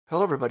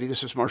Hello, everybody.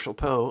 This is Marshall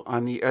Poe.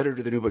 I'm the editor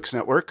of the New Books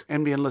Network.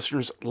 NBN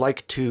listeners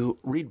like to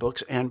read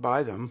books and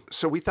buy them.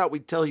 So we thought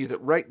we'd tell you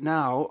that right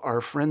now, our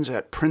friends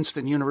at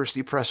Princeton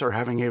University Press are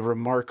having a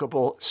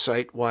remarkable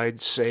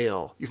site-wide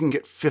sale. You can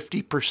get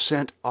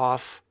 50%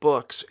 off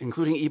books,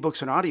 including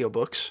ebooks and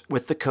audiobooks,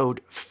 with the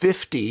code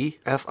 50,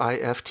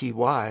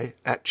 F-I-F-T-Y,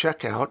 at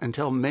checkout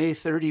until May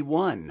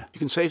 31. You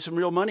can save some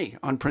real money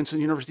on Princeton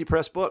University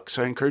Press books.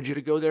 I encourage you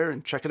to go there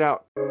and check it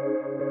out.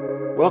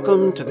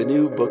 Welcome to the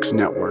New Books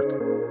Network.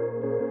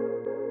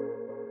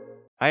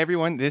 Hi,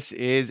 everyone. This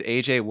is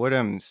AJ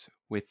Woodhams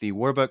with the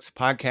War Books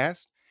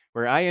podcast,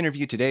 where I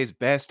interview today's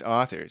best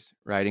authors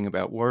writing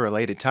about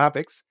war-related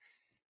topics.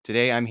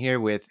 Today, I'm here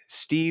with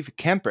Steve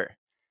Kemper,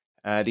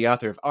 the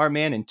author of Our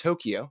Man in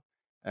Tokyo,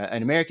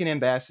 an American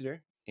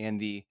ambassador, and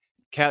the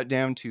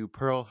Countdown to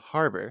Pearl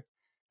Harbor.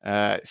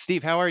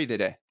 Steve, how are you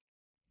today?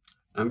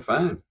 I'm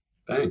fine.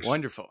 Thanks.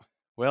 Wonderful.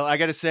 Well, I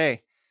got to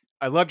say,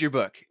 I loved your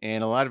book,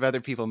 and a lot of other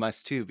people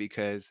must too,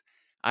 because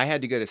I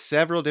had to go to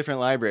several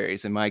different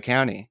libraries in my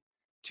county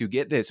to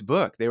get this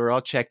book. They were all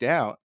checked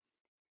out.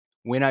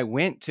 When I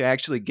went to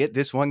actually get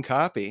this one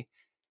copy,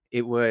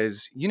 it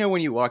was,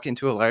 when you walk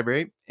into a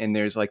library and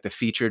there's like the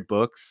featured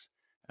books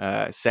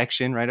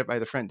section right up by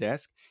the front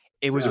desk,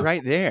 it was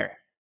right there.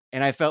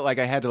 And I felt like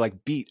I had to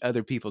like beat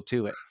other people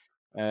to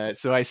it.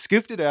 So I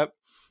scooped it up,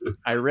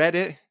 I read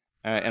it,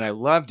 and I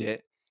loved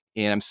it.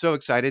 And I'm so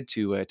excited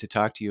to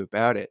talk to you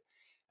about it.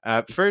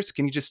 First,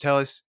 can you just tell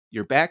us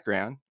your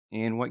background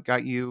and what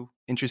got you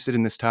interested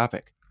in this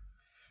topic?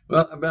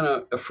 Well, I've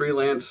been a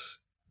freelance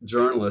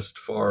journalist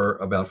for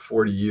about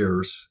 40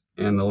 years.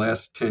 And the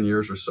last 10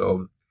 years or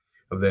so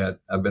of that,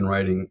 I've been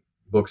writing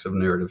books of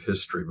narrative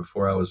history.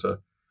 Before I was a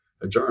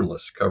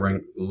journalist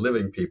covering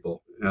living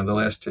people. And the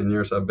last 10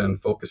 years, I've been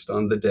focused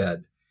on the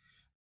dead.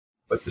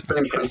 But the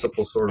same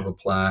principles sort of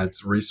apply.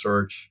 It's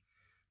research,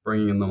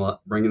 bringing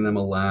them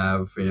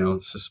alive,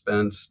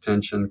 suspense,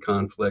 tension,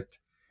 conflict,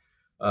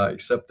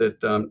 except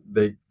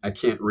that I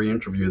can't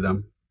re-interview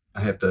them. I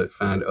have to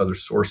find other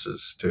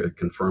sources to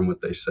confirm what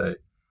they say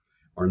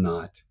or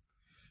not.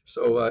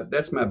 So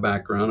that's my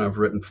background. I've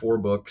written 4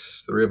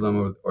 books. 3 of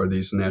them are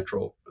these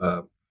natural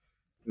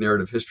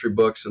narrative history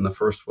books, and the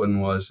first one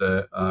was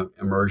a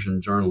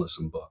immersion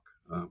journalism book.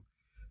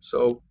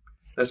 So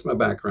that's my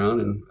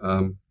background,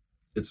 and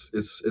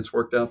it's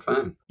worked out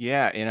fine.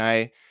 Yeah, and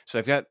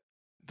I've got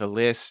the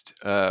list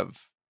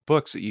of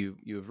books that you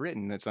have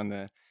written. That's on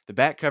the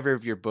back cover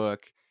of your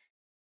book.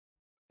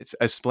 It's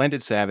A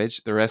Splendid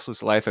Savage, The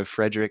Restless Life of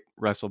Frederick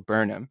Russell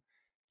Burnham,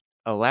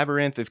 A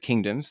Labyrinth of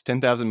Kingdoms,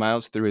 10,000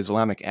 Miles Through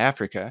Islamic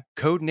Africa,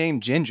 Codename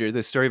Ginger,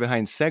 the story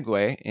behind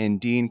Segway, and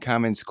Dean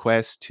Common's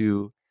quest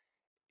to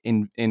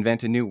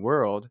invent a new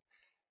world.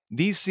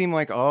 These seem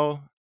like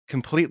all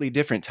completely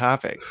different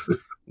topics.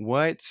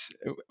 What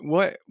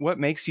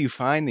makes you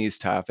find these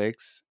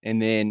topics?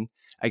 And then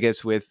I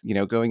guess with,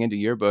 going into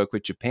your book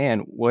with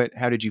Japan,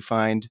 how did you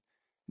find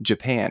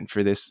Japan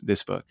for this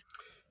book?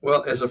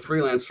 Well, as a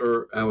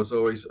freelancer, I was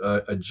always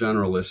a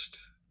generalist,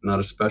 not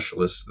a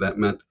specialist. That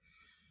meant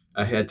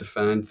I had to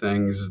find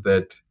things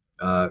that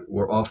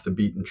were off the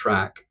beaten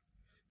track.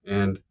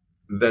 And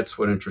that's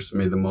what interests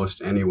me the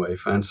most anyway.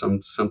 Find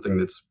something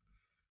that's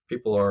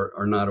people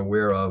are not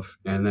aware of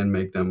and then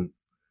make them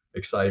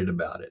excited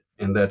about it.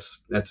 And that's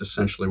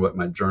essentially what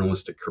my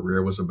journalistic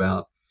career was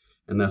about.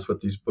 And that's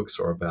what these books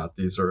are about.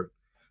 These are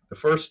the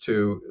first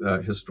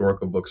 2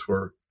 historical books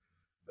were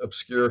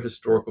obscure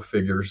historical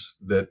figures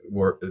they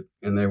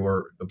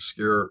were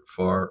obscure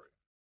for,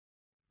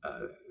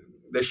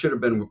 they should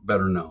have been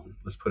better known.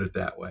 Let's put it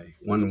that way.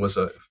 One was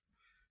a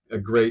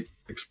great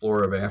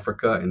explorer of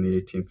Africa in the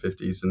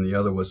 1850s, and the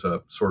other was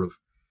a sort of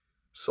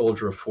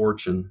soldier of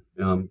fortune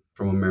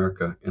from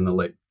America in the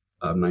late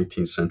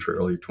 19th century,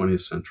 early 20th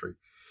century.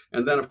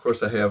 And then, of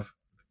course, I have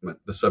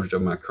the subject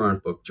of my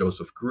current book,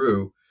 Joseph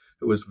Grew,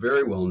 who was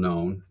very well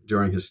known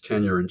during his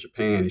tenure in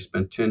Japan. He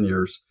spent 10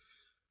 years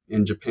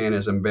in Japan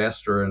as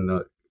ambassador in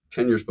the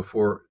 10 years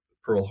before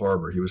Pearl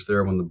Harbor. He was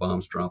there when the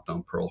bombs dropped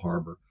on Pearl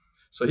Harbor.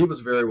 So he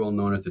was very well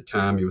known at the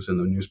time. He was in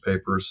the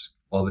newspapers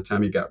all the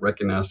time. He got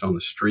recognized on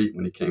the street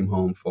when he came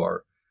home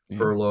for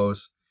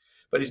furloughs.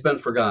 But he's been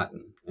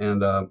forgotten.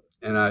 And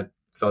I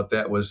thought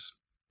that was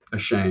a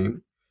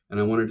shame. And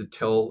I wanted to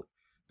tell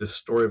the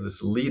story of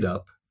this lead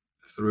up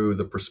through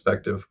the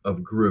perspective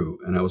of Grew.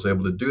 And I was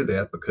able to do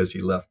that because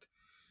he left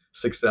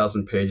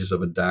 6,000 pages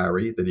of a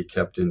diary that he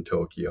kept in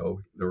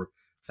Tokyo. There were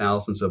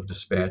thousands of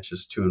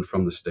dispatches to and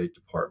from the State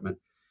Department,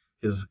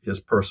 his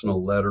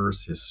personal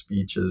letters, his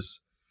speeches,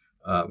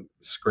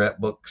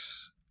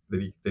 scrapbooks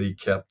that he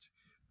kept,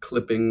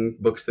 clipping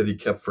books that he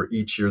kept for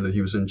each year that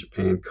he was in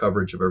Japan,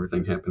 coverage of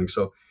everything happening.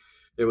 So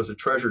it was a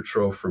treasure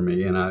trove for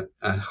me, and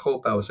I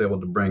hope I was able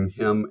to bring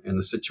him and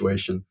the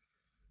situation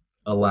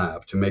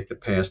alive, to make the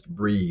past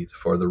breathe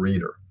for the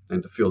reader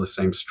and to feel the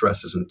same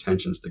stresses and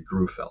tensions that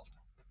Grew felt.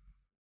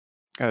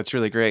 Oh, that's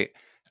really great.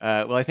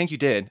 Well, I think you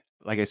did.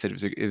 Like I said,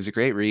 it was a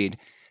great read.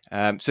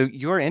 So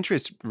your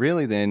interest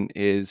really then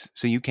is,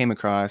 so you came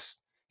across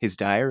his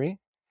diary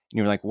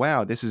you were like,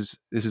 wow, this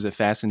is a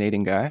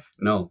fascinating guy?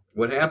 No,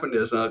 what happened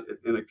is, to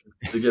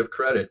give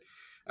credit,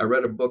 I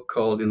read a book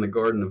called In the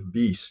Garden of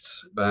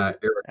Beasts by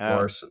Eric Oh,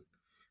 Larson,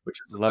 which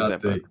is love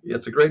about that book.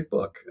 it's a great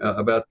book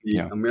about the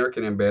Yeah.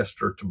 American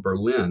ambassador to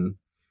Berlin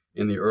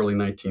in the early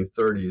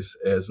 1930s,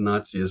 as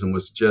Nazism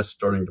was just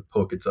starting to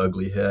poke its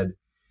ugly head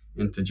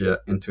into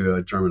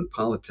German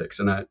politics.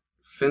 And I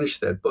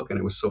finished that book, and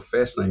it was so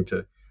fascinating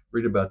to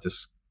read about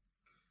this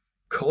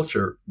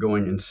culture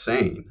going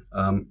insane,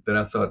 that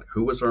I thought,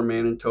 who was our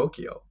man in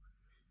Tokyo?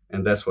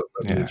 And that's what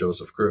led me to Yeah.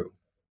 Joseph Grew.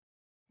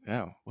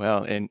 Oh,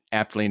 well, and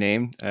aptly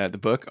named the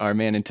book, Our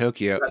Man in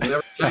Tokyo. That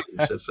never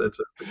changed. It's a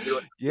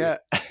peculiar thing. Yeah.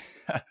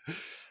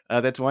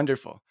 That's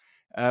wonderful.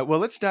 Well,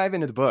 let's dive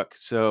into the book.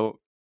 So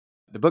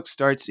the book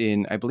starts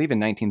in, I believe, in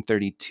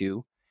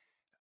 1932.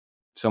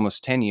 It's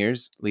almost 10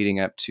 years leading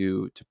up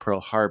to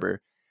Pearl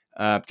Harbor.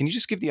 Can you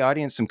just give the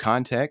audience some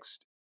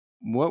context?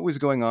 What was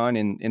going on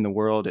in the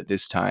world at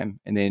this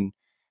time? And then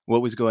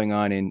what was going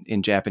on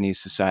in Japanese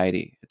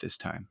society at this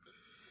time?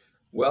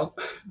 Well,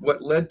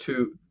 what led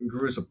to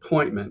Grew's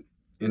appointment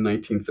in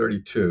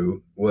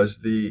 1932 was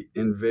the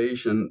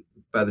invasion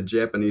by the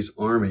Japanese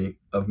army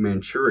of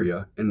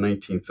Manchuria in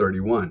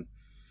 1931.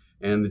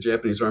 And the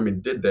Japanese army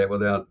did that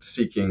without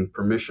seeking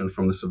permission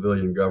from the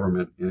civilian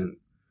government in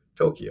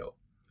Tokyo.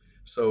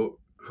 So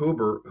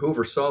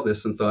Hoover saw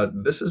this and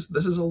thought, this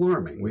is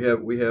alarming. We have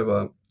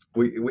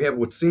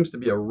what seems to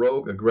be a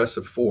rogue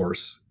aggressive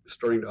force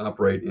starting to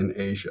operate in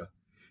Asia,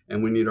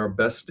 and we need our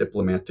best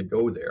diplomat to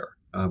go there,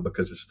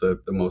 because it's the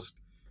most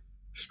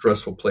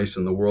stressful place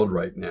in the world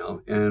right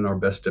now. And our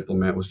best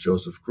diplomat was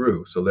Joseph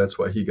Grew, so that's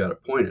why he got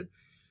appointed.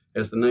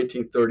 As the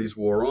 1930s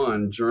wore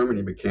on,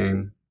 Germany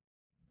became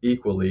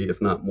equally,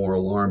 if not more,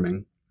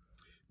 alarming.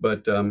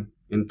 But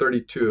in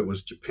 32, it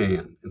was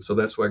Japan, and so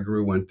that's why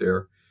Grew went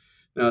there.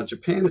 Now,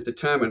 Japan at the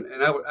time,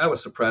 and I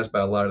was surprised by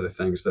a lot of the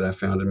things that I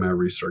found in my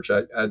research.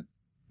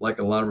 Like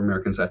a lot of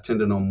Americans, I tend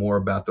to know more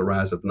about the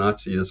rise of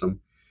Nazism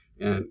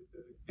and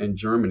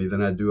Germany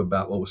than I do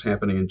about what was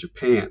happening in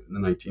Japan in the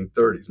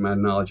 1930s. My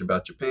knowledge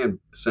about Japan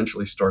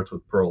essentially starts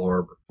with Pearl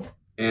Harbor.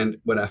 And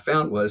what I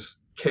found was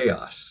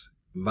chaos,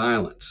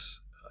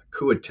 violence,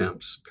 coup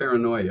attempts,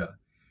 paranoia.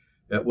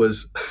 It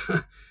was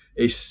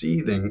a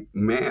seething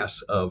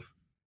mass of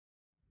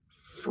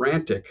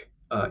frantic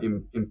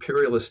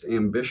imperialist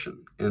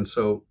ambition. And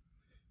so,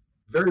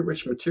 very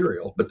rich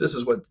material, but this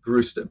is what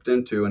Grew stepped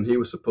into, and he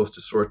was supposed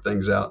to sort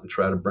things out and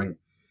try to bring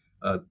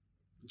uh,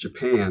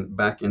 Japan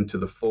back into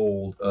the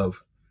fold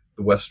of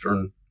the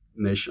Western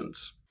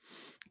nations.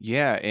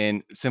 Yeah,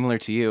 and similar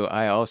to you,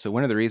 I also,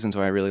 one of the reasons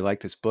why I really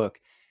like this book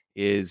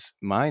is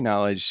my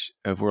knowledge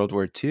of World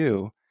War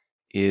II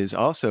is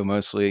also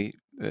mostly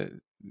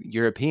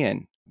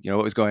European,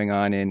 what was going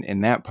on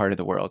in that part of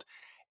the world.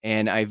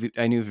 And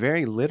I knew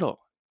very little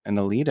in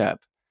the lead up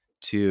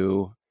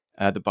to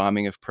the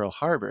bombing of Pearl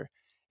Harbor.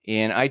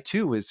 And I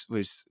too was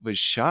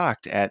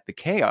shocked at the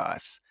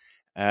chaos.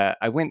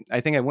 I went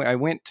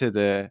to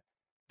the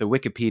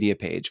Wikipedia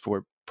page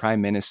for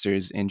prime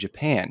ministers in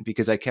Japan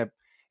because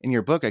in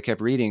your book, I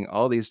kept reading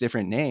all these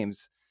different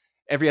names.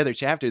 Every other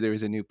chapter, there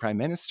was a new prime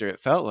minister,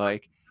 it felt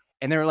like.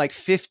 And there were like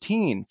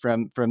 15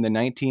 from the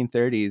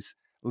 1930s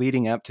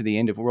leading up to the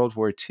end of World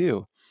War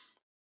II,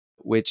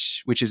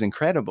 which is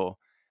incredible.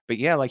 But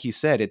yeah, like you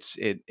said,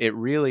 it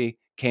really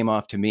came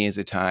off to me as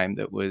a time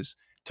that was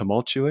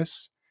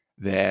tumultuous,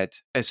 that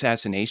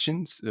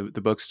assassinations,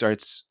 the book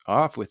starts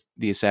off with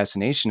the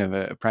assassination of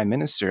a prime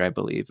minister, I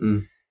believe.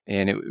 Mm.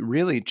 And it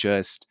really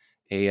just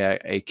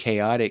a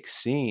chaotic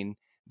scene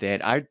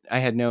that I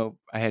had no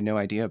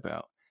idea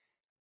about.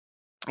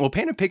 Well,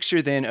 paint a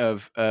picture then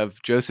of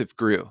Joseph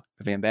Grew,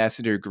 of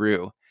Ambassador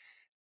Grew,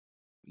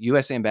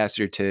 U.S.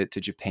 ambassador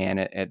to Japan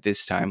at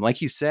this time.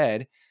 Like you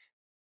said,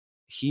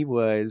 he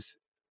was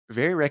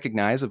very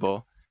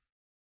recognizable,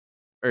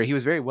 or he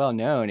was very well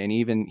known, and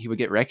even he would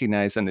get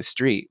recognized on the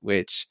street,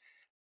 which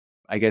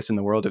I guess in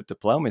the world of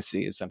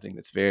diplomacy is something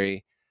that's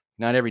very,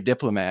 not every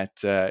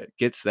diplomat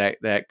gets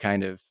that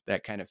kind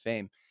of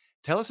fame.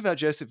 Tell us about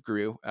Joseph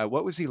Grew.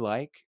 What was he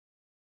like?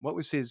 What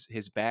was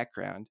his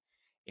background,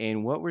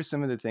 and what were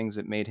some of the things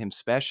that made him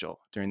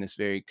special during this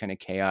very kind of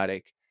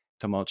chaotic,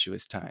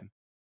 tumultuous time?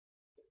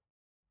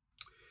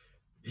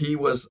 He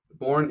was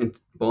born in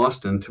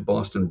Boston to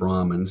Boston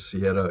Brahmins. He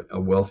had a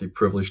wealthy,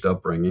 privileged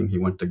upbringing. He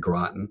went to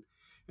Groton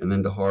and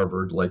then to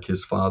Harvard, like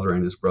his father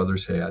and his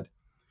brothers had.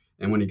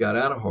 And when he got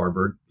out of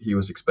Harvard, he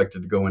was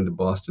expected to go into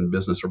Boston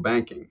business or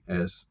banking,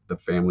 as the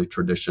family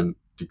tradition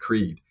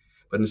decreed.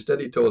 But instead,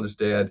 he told his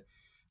dad,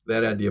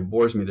 that idea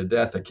bores me to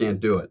death. I can't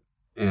do it.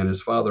 And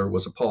his father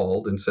was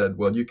appalled and said,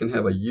 well, you can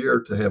have a year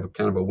to have a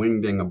kind of a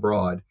wingding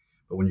abroad,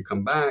 but when you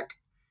come back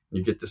and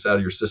you get this out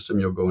of your system,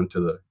 you'll go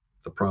into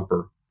the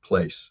proper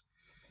place.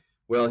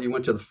 Well, he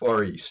went to the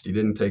Far East. He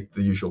didn't take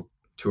the usual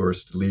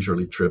tourist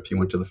leisurely trip. He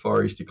went to the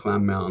Far East. He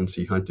climbed mountains.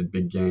 He hunted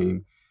big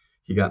game.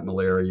 He got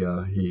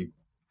malaria.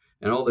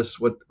 And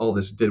what all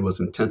this did was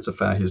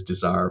intensify his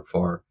desire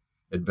for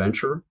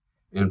adventure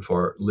and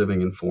for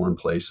living in foreign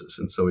places.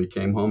 And so he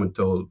came home and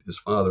told his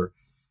father,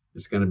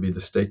 is going to be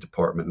the State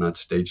Department, not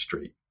State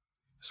Street.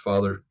 His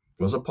father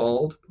was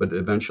appalled, but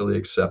eventually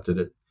accepted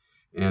it.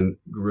 And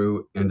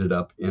Grew ended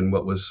up in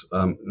what was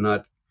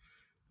not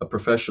a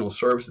professional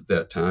service at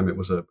that time. It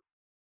was a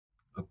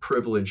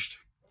privileged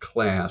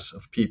class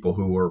of people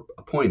who were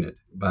appointed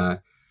by,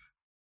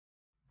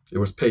 it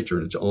was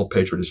patronage, all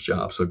patronage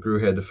jobs. So Grew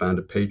had to find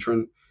a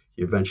patron.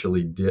 He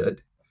eventually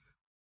did,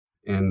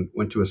 and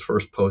went to his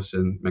first post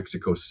in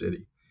Mexico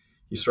City.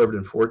 He served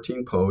in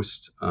 14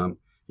 posts.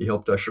 He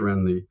helped usher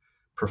in the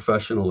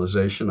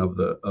professionalization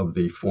of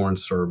the Foreign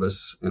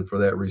Service, and for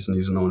that reason,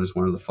 he's known as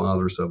one of the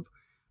fathers of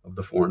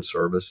the Foreign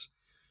Service.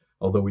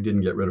 Although we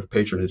didn't get rid of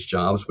patronage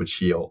jobs, which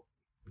he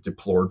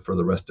deplored for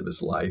the rest of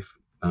his life,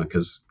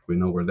 because we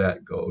know where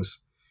that goes.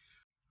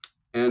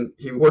 And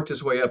he worked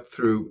his way up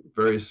through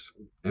various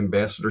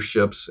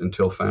ambassadorships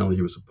until finally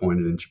he was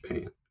appointed in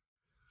Japan.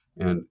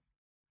 And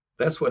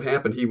that's what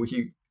happened.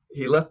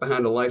 He left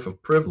behind a life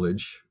of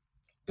privilege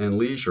and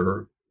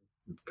leisure,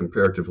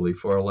 comparatively,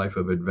 for a life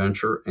of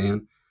adventure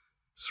and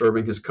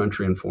serving his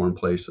country in foreign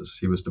places.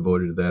 He was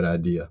devoted to that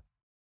idea.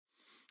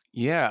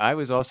 Yeah, I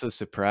was also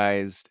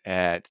surprised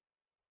at,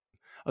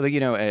 although,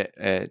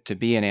 to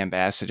be an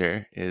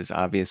ambassador is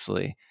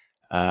obviously,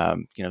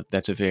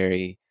 that's a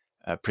very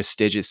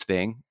prestigious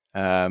thing.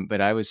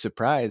 But I was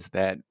surprised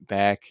that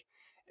back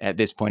at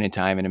this point in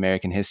time in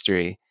American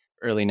history,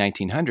 early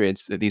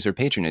 1900s, that these were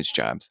patronage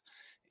jobs.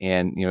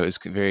 And, it was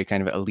a very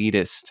kind of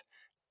elitist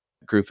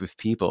group of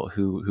people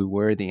who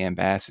were the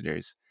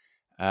ambassadors.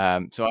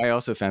 So I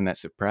also found that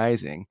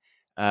surprising.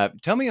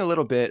 Tell me a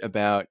little bit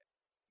about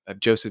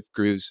Joseph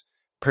Grew's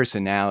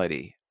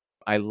personality.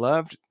 I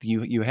loved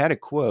you had a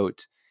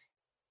quote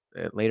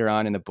later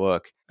on in the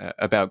book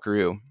about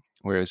Grew,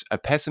 whereas a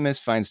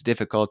pessimist finds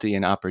difficulty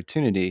in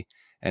opportunity,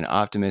 an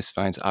optimist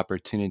finds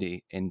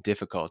opportunity in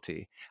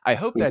difficulty. I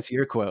hope that's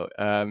your quote,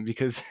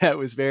 because that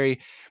was very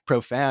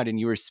profound. And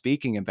you were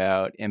speaking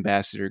about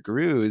Ambassador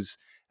Grew's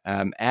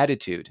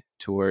attitude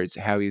towards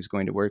how he was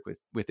going to work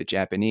with the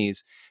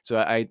Japanese. So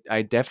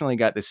I definitely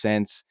got the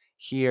sense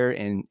here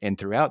and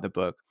throughout the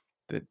book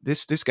that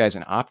this guy's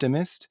an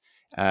optimist.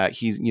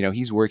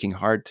 He's working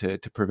hard to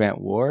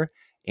prevent war,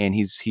 and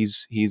he's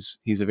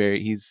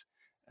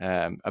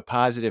a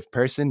positive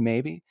person,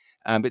 maybe.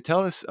 But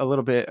tell us a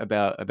little bit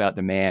about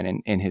the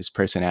man and his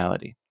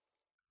personality.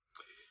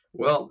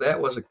 Well, that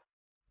was a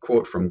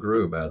quote from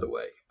Grew, by the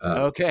way.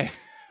 Okay.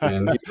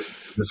 And he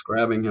was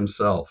describing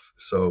himself.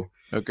 So,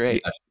 Oh,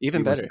 great. yes,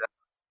 Even better.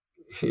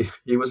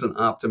 He was an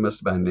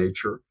optimist by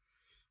nature.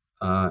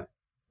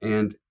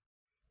 And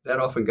that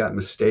often got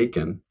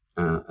mistaken,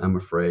 I'm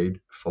afraid,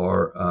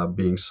 for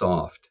being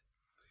soft.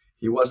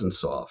 He wasn't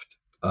soft.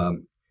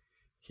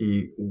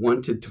 He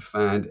wanted to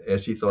find,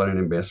 as he thought an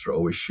ambassador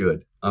always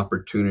should,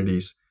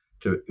 opportunities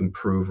to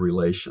improve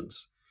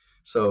relations.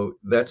 So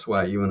that's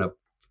why even up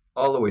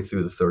all the way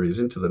through the 30s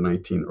into the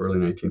early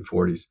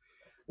 1940s,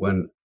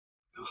 when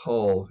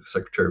Hull,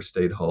 Secretary of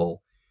State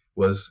Hull,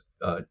 was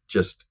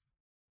just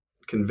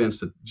convinced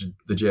that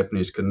the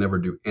Japanese could never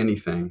do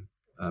anything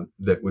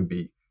that would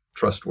be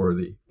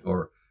trustworthy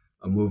or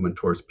a movement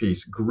towards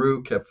peace.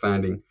 Grew kept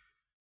finding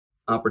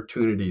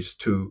opportunities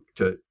to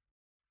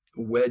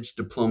wedge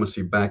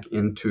diplomacy back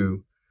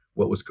into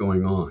what was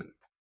going on.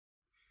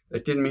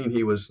 That didn't mean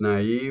he was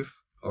naive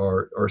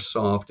or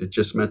soft. It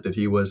just meant that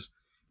he was,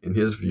 in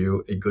his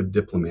view, a good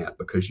diplomat,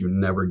 because you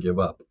never give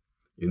up.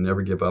 You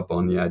never give up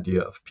on the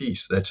idea of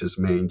peace. That's his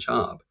main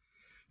job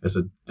as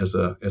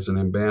an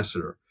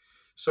ambassador.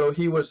 So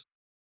he was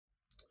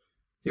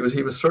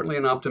certainly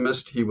an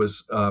optimist. He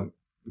was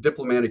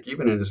diplomatic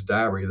even in his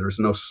diary. There's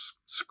no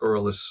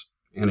scurrilous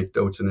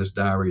anecdotes in his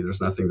diary.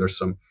 There's nothing.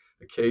 There's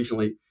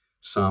occasionally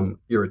some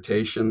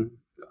irritation.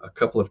 A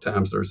couple of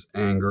times there's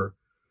anger,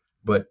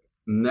 but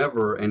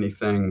never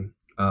anything,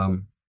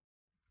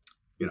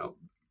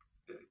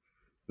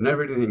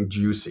 never anything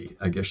juicy,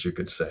 I guess you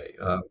could say,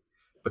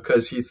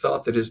 because he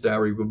thought that his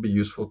diary would be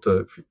useful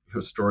to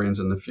historians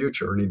in the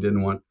future, and he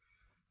didn't want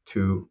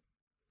to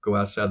go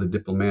outside the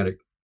diplomatic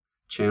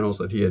channels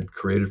that he had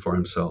created for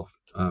himself.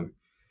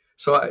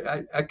 So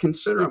I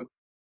consider him,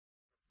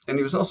 and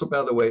he was also,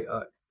 by the way,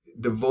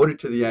 devoted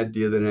to the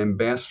idea that an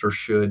ambassador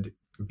should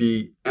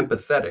be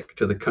empathetic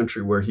to the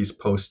country where he's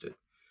posted,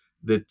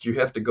 that you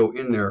have to go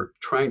in there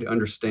trying to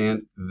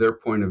understand their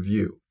point of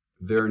view,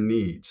 their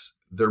needs,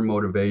 their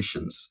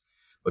motivations,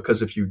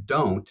 because if you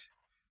don't,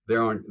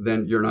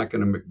 then you're not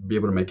going to be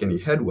able to make any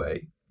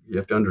headway. You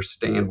have to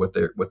understand what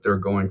they're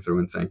going through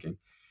and thinking.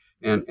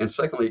 And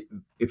secondly,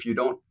 if you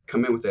don't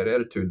come in with that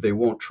attitude, they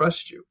won't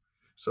trust you.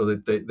 So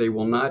that they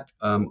will not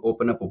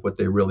open up with what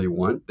they really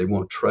want. They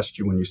won't trust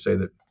you when you say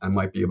that I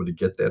might be able to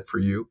get that for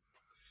you.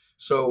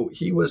 So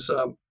he was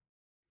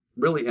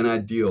really an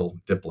ideal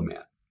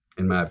diplomat,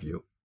 in my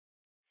view.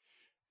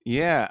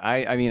 Yeah,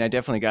 I mean, I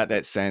definitely got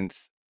that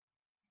sense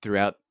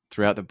throughout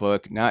the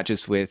book, not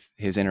just with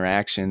his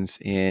interactions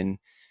in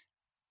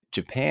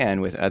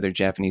Japan with other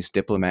Japanese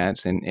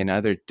diplomats and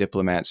other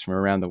diplomats from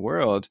around the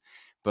world,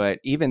 but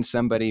even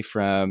somebody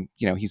from,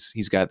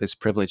 he's got this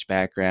privileged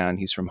background.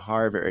 He's from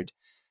Harvard.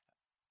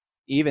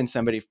 even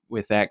somebody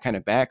with that kind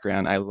of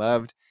background, I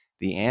loved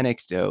the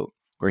anecdote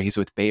where he's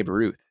with Babe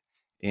Ruth,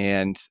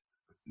 and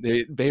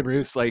Babe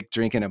Ruth's like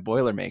drinking a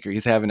Boilermaker.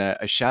 He's having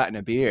a shot and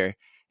a beer,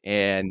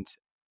 and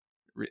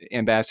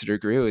Ambassador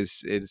Grew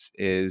is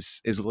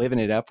living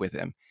it up with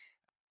him.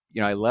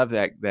 I love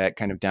that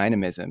kind of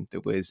dynamism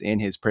that was in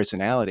his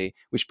personality,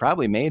 which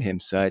probably made him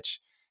such,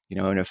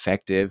 an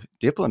effective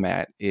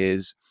diplomat.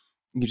 Is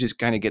you just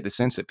kind of get the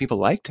sense that people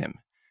liked him,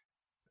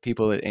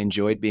 people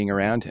enjoyed being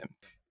around him.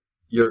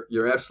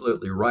 You're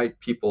absolutely right.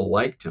 People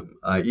liked him,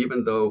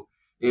 even though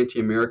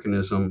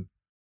anti-Americanism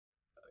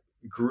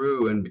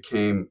grew and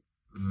became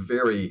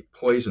very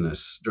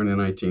poisonous during the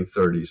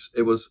 1930s.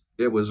 It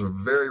was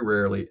very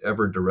rarely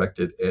ever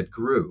directed at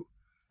Grew,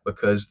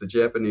 because the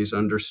Japanese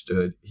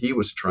understood he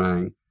was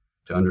trying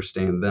to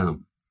understand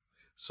them.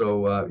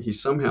 So he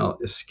somehow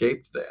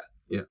escaped that,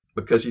 yeah,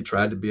 because he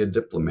tried to be a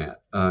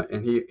diplomat.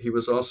 And he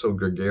was also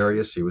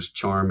gregarious. He was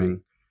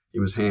charming. He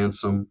was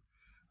handsome.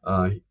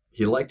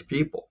 He liked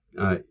people.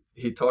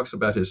 He talks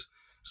about his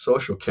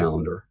social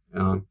calendar,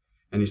 and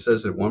he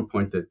says at one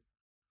point that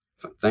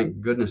thank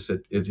goodness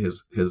it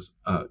has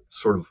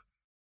sort of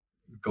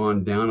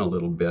gone down a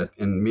little bit.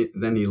 And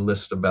then he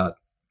lists about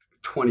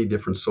 20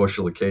 different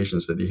social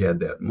occasions that he had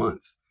that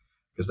month,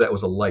 because that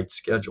was a light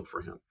schedule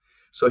for him.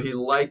 So he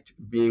liked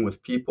being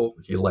with people.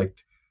 He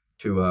liked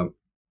to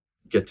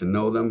get to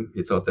know them.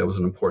 He thought that was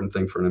an important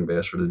thing for an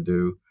ambassador to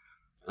do.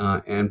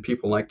 And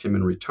people liked him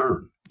in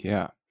return.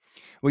 Yeah.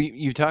 Well,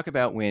 you talk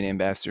about when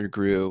Ambassador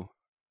Grew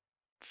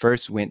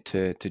first went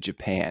to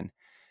Japan.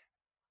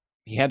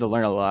 He had to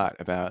learn a lot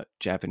about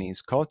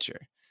Japanese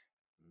culture.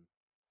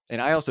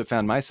 And I also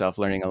found myself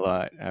learning a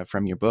lot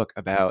from your book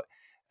about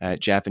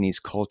Japanese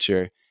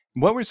culture.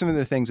 What were some of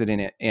the things that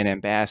an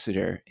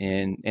ambassador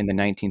in the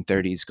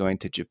 1930s going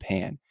to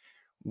Japan,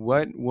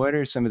 what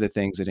are some of the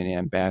things that an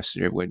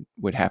ambassador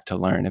would have to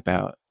learn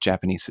about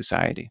Japanese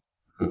society?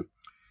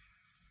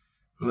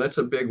 Well, that's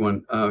a big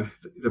one.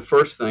 The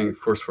first thing,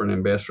 of course, for an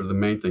ambassador, the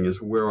main thing is,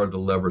 where are the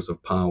levers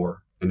of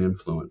power and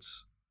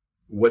influence?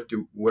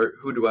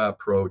 Who do I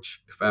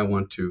approach if I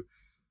want to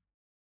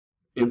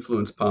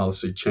influence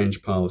policy,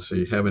 change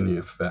policy, have any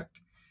effect?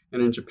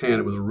 And in Japan,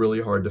 it was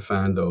really hard to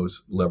find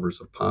those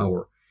levers of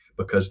power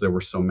because there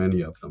were so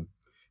many of them.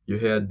 You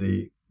had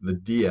the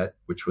Diet,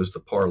 which was the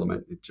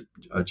parliament.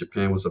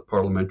 Japan was a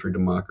parliamentary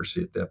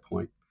democracy at that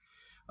point.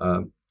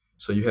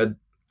 So you had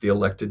the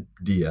elected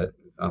Diet,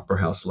 upper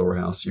house, lower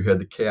house. You had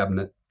the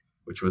cabinet,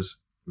 which was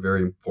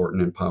very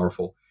important and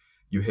powerful.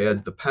 You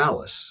had the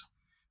palace,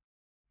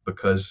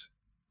 because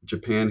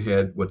Japan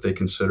had what they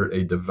considered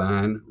a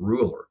divine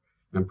ruler,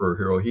 Emperor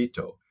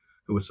Hirohito,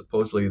 who was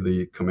supposedly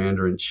the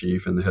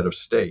commander-in-chief and the head of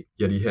state.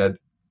 Yet he had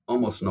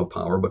almost no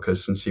power,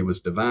 because since he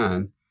was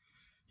divine,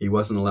 he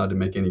wasn't allowed to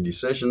make any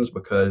decisions,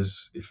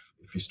 because if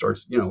he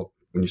starts,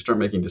 when you start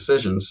making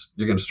decisions,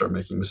 you're going to start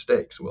making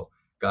mistakes. Well,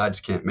 gods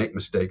can't make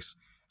mistakes.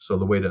 So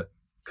the way to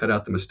cut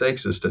out the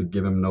mistakes is to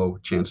give him no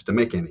chance to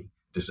make any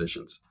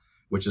decisions,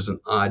 which is an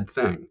odd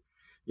thing.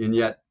 And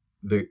yet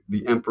the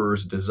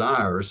emperor's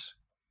desires,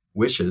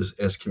 wishes,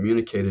 as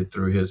communicated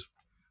through his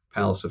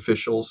palace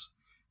officials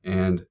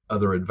and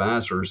other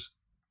advisors,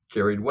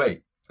 carried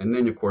weight. And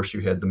then, of course,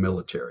 you had the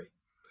military,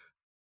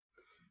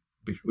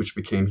 which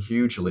became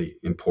hugely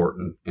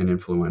important and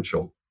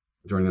influential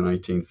during the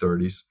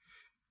 1930s.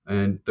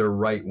 And their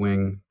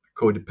right-wing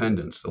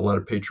codependents, a lot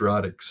of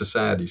patriotic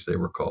societies, they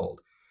were called,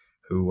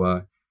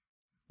 who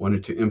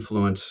wanted to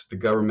influence the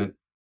government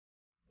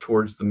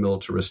towards the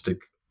militaristic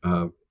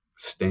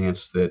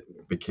stance that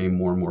became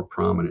more and more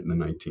prominent in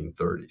the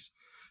 1930s.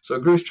 So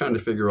Grew's trying to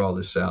figure all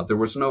this out. There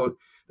was no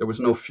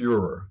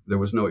Führer, there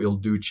was no Il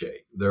Duce,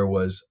 there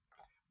was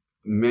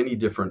many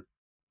different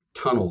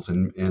tunnels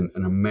and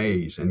a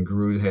maze, and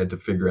Grew had to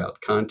figure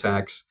out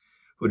contacts,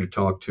 who to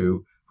talk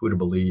to, who to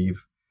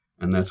believe,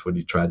 and that's what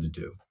he tried to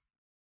do.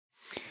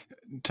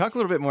 Talk a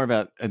little bit more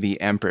about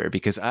the emperor,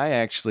 because I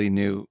actually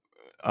knew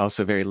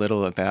also very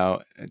little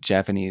about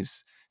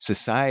Japanese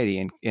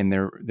society and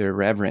their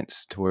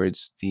reverence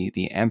towards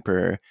the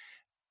emperor.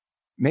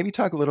 Maybe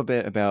talk a little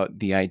bit about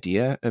the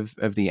idea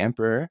of the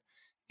emperor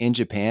in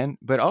Japan,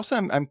 but also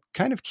I'm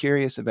kind of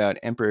curious about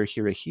Emperor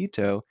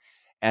Hirohito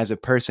as a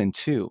person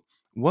too.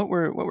 What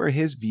were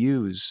his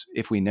views,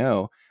 if we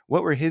know,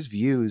 what were his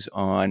views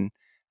on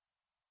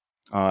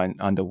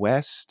the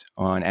West,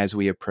 on as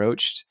we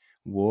approached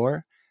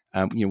war?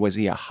 Was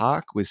he a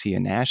hawk? Was he a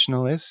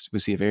nationalist?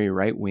 Was he a very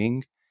right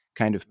wing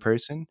kind of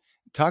person?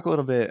 Talk a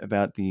little bit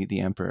about the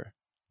emperor.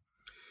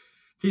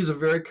 He's a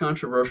very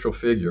controversial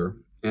figure,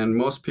 and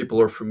most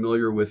people are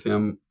familiar with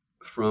him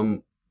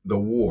from the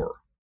war.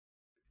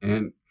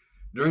 And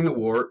during the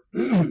war,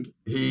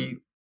 he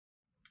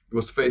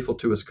was faithful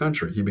to his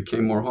country. He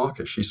became more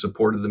hawkish. He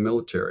supported the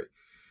military,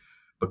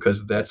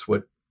 because that's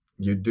what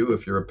you do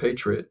if you're a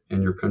patriot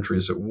and your country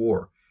is at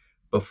war.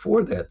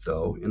 Before that,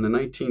 though, in the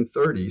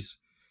 1930s,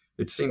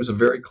 it seems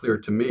very clear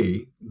to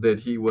me that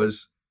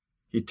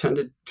he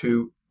tended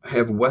to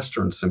have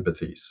Western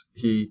sympathies.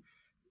 He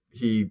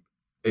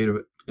ate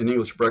an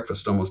English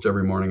breakfast almost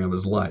every morning of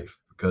his life,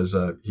 because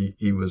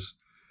he was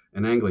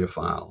an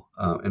Anglophile.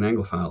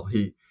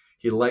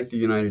 He liked the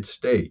United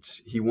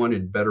States. He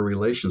wanted better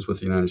relations with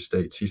the United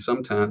States. He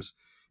sometimes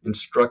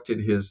instructed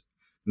his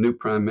new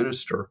prime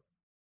minister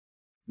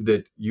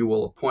that you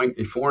will appoint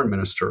a foreign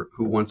minister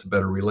who wants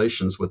better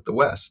relations with the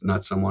West,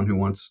 not someone who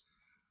wants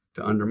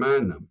to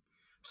undermine them.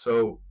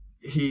 So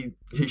he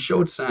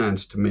showed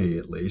signs, to me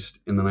at least,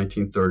 in the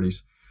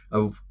 1930s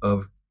of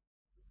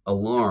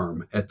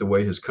alarm at the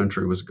way his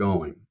country was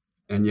going,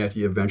 and yet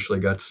he eventually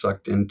got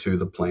sucked into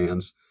the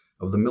plans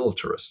of the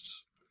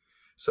militarists.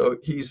 So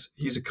he's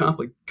a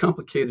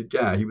complicated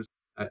guy. He was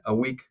a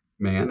weak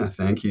man, I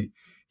think.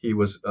 He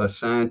was a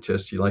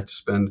scientist. He liked to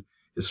spend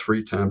his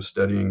free time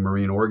studying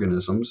marine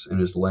organisms in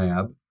his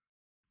lab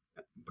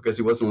because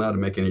he wasn't allowed to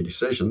make any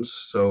decisions.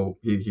 So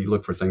he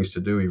looked for things to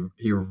do.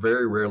 He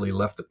very rarely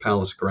left the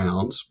palace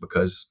grounds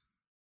because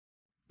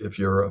if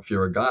you're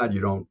a god, you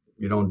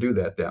don't do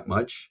that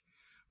much.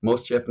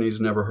 Most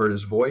Japanese never heard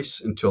his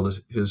voice until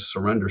his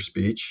surrender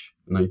speech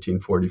in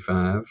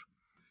 1945.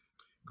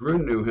 Grew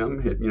knew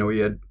him. He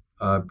had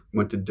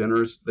went to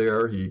dinners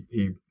there.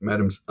 He met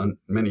him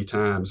many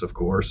times, of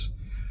course,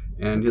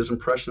 and his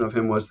impression of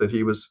him was that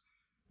he was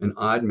an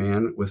odd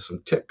man with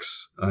some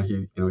tics.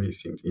 He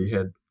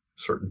had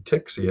certain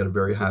tics. He had a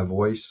very high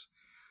voice,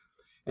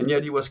 and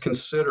yet he was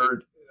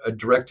considered a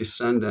direct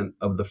descendant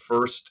of the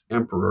first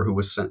emperor who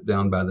was sent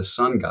down by the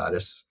sun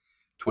goddess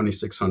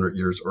 2,600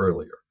 years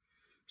earlier.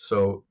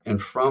 So,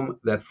 and from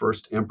that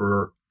first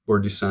emperor were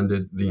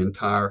descended the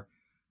entire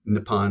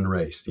Nippon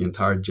race, the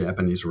entire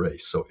Japanese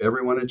race. So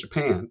everyone in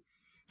Japan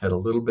had a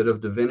little bit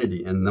of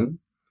divinity in them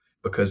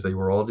because they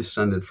were all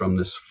descended from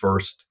this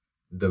first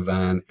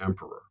divine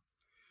emperor.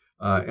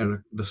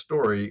 And the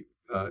story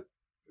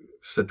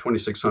said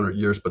 2,600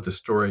 years, but the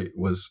story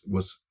was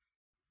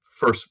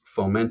first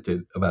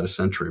fomented about a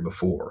century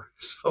before.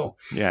 So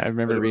yeah, I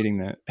remember reading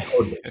that.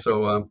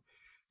 So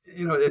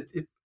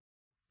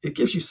it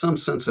gives you some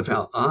sense of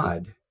how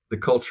odd the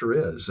culture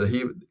is.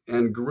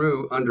 And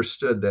Gru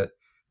understood that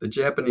the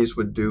Japanese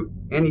would do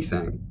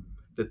anything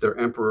that their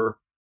emperor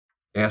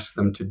asked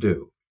them to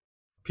do.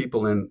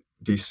 People in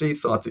DC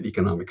thought that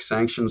economic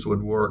sanctions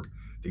would work,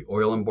 the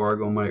oil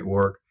embargo might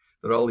work,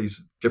 that all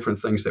these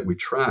different things that we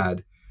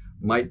tried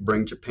might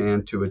bring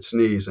Japan to its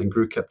knees. And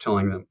Gru kept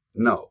telling them,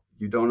 no,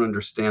 you don't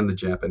understand the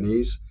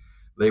Japanese.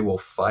 They will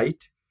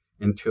fight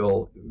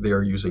until they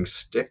are using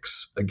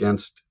sticks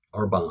against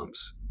our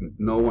bombs.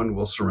 No one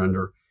will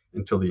surrender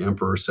until the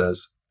emperor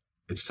says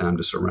it's time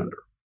to surrender.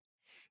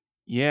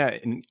 Yeah,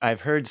 and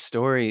I've heard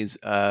stories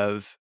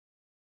of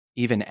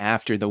even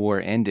after the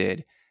war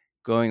ended,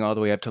 going all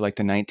the way up to like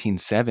the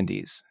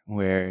 1970s,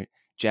 where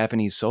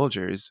Japanese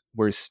soldiers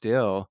were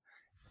still,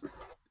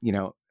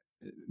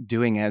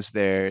 doing as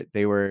they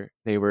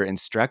were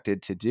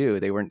instructed to do.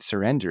 They weren't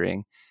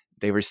surrendering.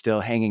 They were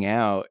still hanging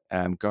out,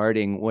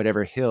 guarding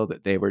whatever hill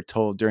that they were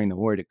told during the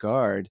war to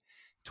guard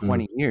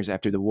 20 years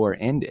after the war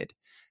ended.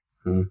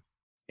 Mm.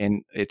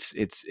 And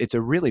it's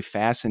a really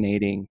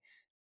fascinating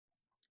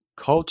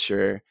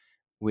culture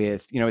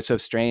with, it's so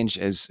strange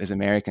as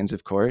Americans,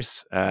 of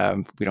course,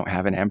 we don't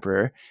have an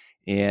emperor,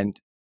 and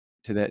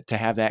to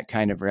have that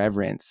kind of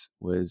reverence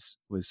was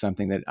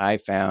something that I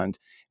found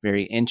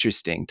very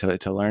interesting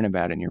to learn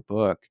about in your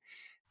book.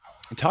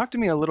 And talk to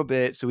me a little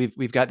bit. So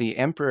we've got the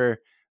emperor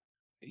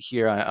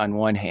here on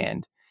one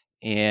hand,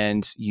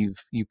 and you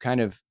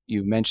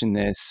mentioned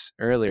this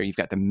earlier. You've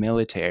got the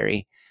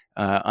military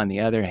on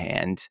the other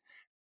hand.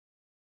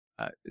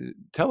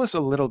 Tell us a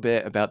little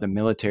bit about the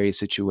military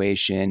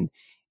situation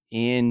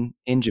in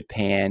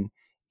Japan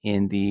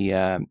in the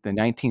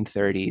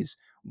 1930s.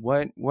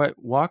 What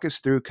walk us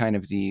through kind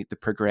of the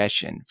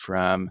progression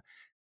from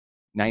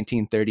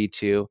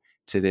 1932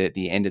 to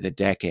the end of the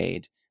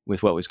decade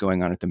with what was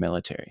going on with the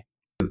military.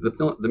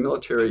 The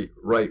military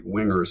right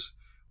wingers,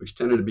 which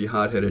tended to be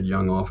hot-headed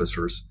young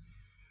officers,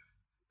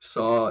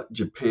 saw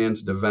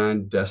Japan's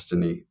divine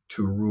destiny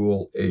to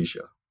rule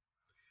Asia.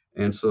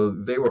 And so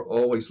they were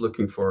always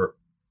looking for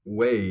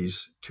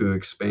ways to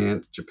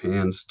expand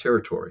Japan's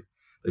territory.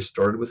 They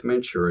started with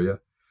Manchuria.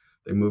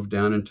 They moved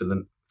down into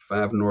the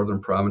 5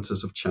 northern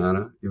provinces of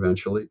China,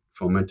 eventually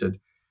fomented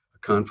a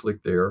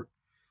conflict there.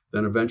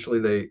 Then eventually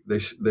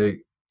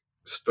they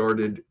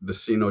started the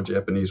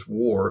Sino-Japanese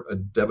War, a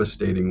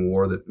devastating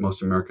war that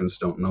most Americans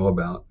don't know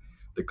about,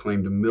 that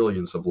claimed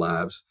millions of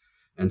lives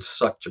and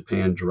sucked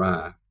Japan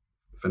dry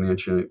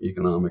financially and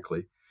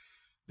economically.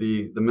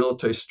 The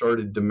military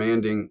started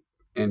demanding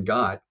and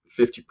got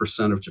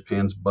 50% of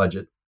Japan's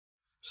budget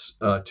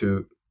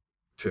to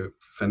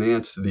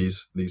finance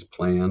these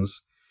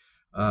plans.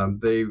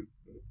 The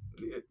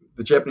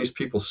Japanese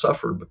people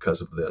suffered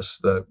because of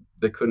this.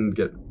 They couldn't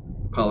get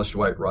polished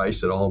white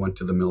rice. It all went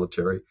to the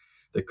military.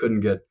 They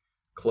couldn't get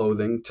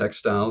clothing,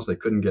 textiles. They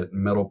couldn't get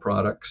metal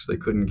products. They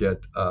couldn't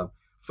get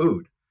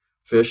food,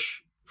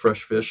 fresh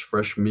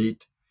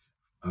meat,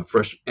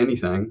 fresh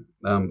anything.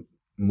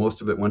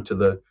 Most of it went to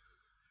the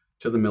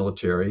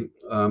military.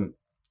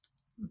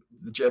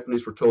 The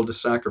Japanese were told to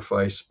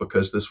sacrifice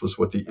because this was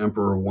what the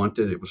emperor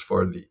wanted. It was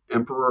for the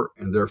emperor,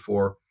 and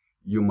therefore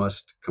you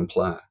must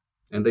comply.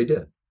 And they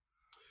did.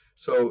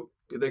 So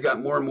they got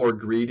more and more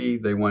greedy.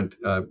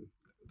 The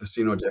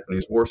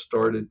Sino-Japanese War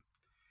started,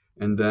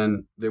 and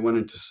then they went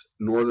into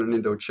northern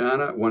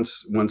Indochina.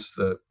 Once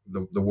the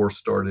war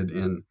started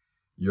in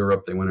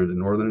Europe, they went into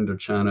northern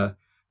Indochina.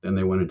 Then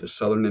they went into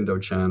southern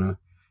Indochina,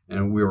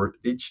 and we were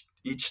each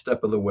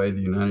step of the way. The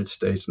United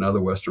States and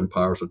other Western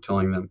powers were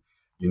telling them,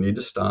 "You need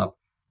to stop.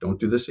 Don't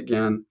do this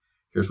again.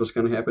 Here's what's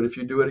going to happen if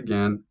you do it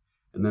again."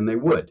 And then they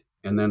would,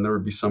 and then there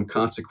would be some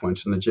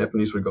consequence, and the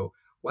Japanese would go,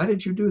 "Why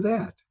did you do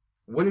that?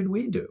 What did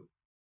we do?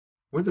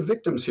 We're the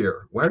victims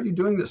here. Why are you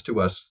doing this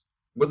to us?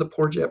 We're the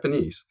poor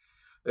Japanese."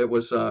 It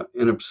was an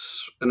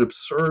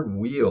absurd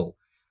wheel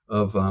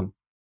of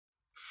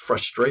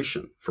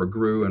frustration for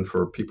GRU and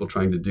for people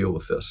trying to deal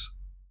with this.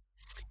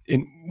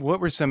 And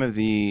what were some of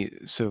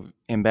so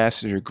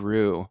Ambassador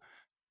GRU,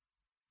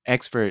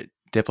 expert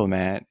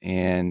diplomat,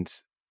 and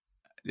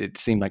it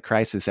seemed like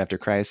crisis after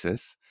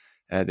crisis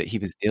that he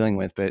was dealing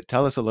with, but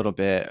tell us a little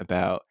bit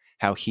about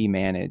how he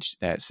managed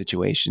that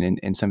situation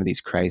and some of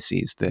these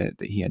crises that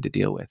he had to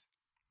deal with.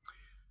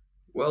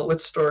 Well,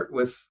 let's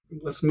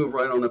move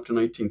right on up to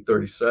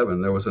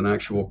 1937. There was an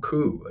actual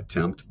coup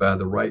attempt by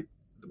the right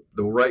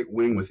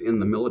wing within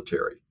the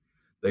military.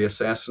 They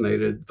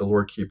assassinated the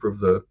Lord Keeper of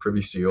the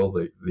Privy Seal,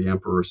 the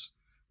emperor's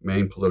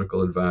main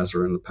political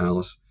advisor in the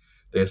palace.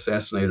 They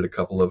assassinated a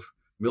couple of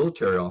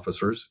military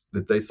officers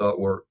that they thought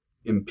were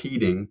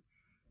impeding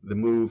the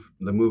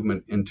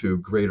movement into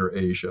Greater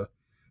Asia.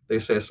 They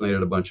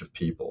assassinated a bunch of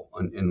people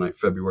in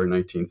February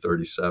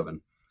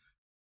 1937.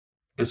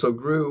 And so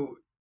GRU,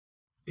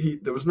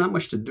 there was not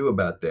much to do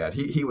about that.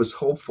 He was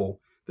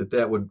hopeful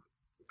that would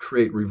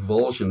create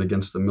revulsion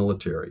against the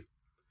military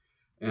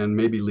and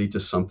maybe lead to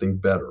something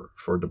better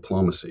for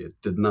diplomacy. It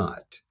did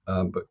not.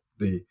 But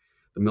the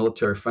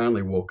military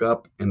finally woke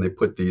up, and they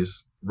put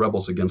these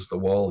rebels against the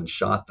wall and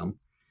shot them.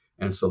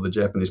 And so the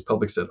Japanese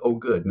public said, "Oh,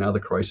 good, now the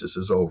crisis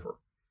is over."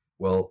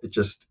 Well, it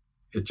just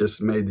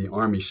made the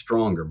army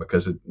stronger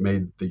because it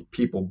made the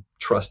people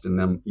trust in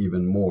them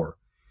even more.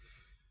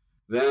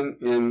 Then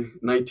in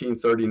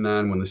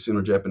 1939, when the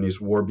Sino-Japanese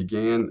War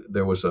began,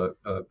 there was a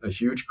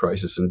huge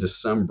crisis in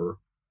December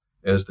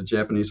as the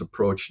Japanese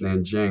approached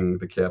Nanjing,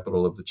 the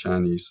capital of the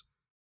Chinese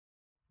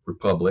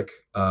Republic.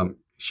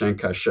 Chiang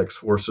Kai-shek's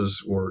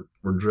forces were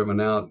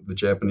driven out. The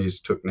Japanese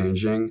took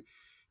Nanjing.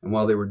 And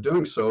while they were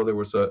doing so, there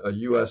was a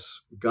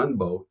U.S.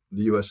 gunboat,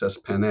 the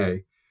USS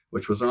Panay,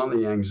 which was on the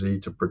Yangtze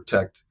to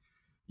protect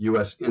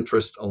U.S.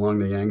 interest along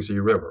the Yangtze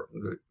River.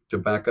 To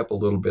back up a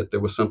little bit,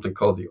 there was something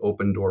called the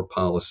open door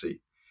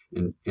policy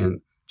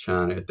in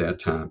China at that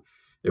time.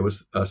 It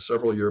was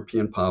several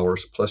European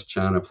powers, plus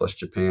China, plus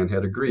Japan,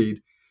 had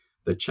agreed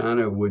that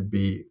China would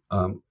be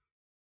an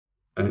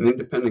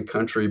independent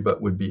country,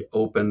 but would be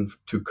open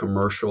to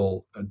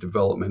commercial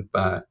development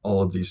by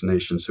all of these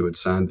nations who had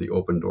signed the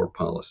open door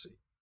policy.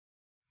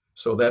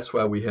 So that's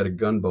why we had a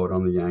gunboat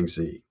on the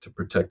Yangtze to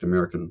protect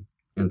American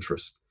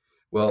interests.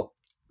 Well,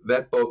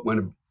 that boat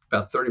went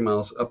about 30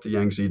 miles up the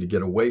Yangtze to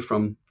get away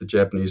from the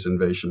Japanese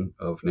invasion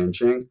of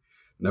Nanjing.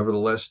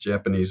 Nevertheless,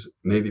 Japanese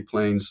Navy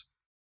planes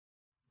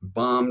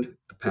bombed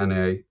the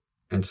Panay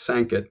and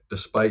sank it,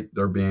 despite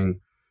there being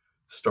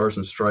stars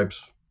and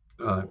stripes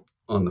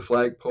on the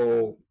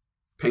flagpole,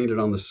 painted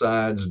on the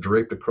sides,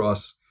 draped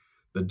across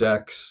the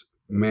decks,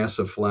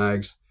 massive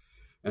flags.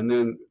 And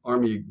then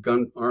army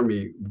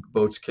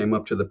boats came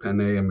up to the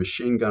Panay and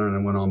machine gunned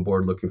and went on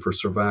board looking for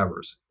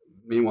survivors.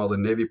 Meanwhile, the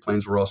Navy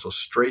planes were also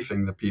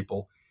strafing the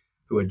people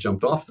who had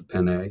jumped off the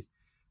Panay,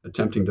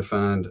 attempting to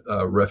find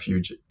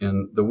refuge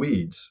in the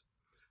weeds.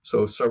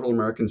 So several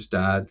Americans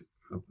died,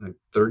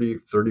 30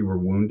 were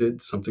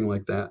wounded, something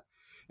like that.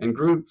 And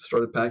GRU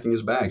started packing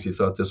his bags. He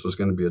thought this was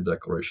going to be a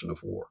declaration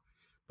of war.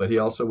 But he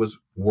also was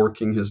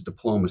working his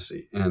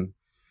diplomacy. And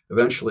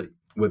eventually,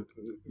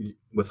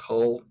 with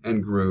Hull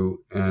and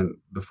GRU and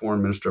the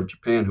foreign minister of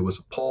Japan, who was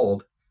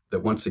appalled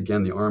that once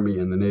again the Army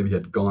and the Navy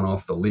had gone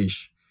off the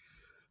leash,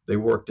 they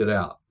worked it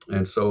out.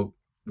 And so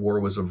war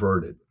was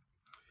averted.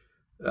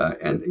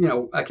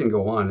 And, I can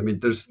go on. I mean,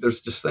 there's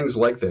just things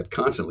like that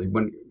constantly.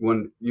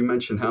 When you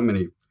mentioned how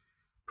many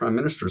prime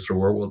ministers there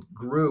were, well,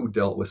 GRU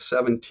dealt with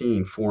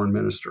 17 foreign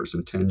ministers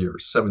in 10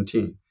 years,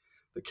 17.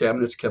 The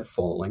cabinets kept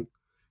falling.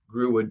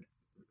 GRU would,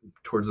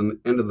 towards the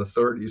end of the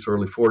 30s,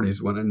 early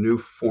 40s, when a new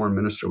foreign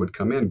minister would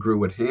come in, GRU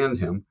would hand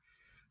him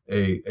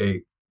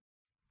a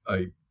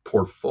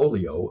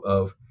portfolio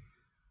of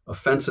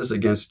offenses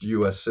against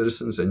U.S.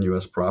 citizens and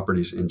U.S.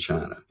 properties in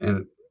China.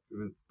 And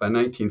by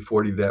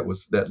 1940,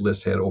 that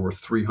list had over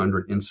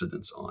 300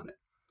 incidents on it.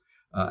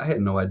 I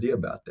had no idea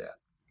about that.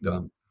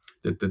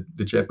 That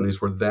the Japanese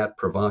were that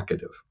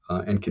provocative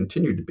and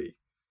continued to be.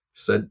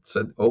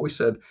 Always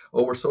said,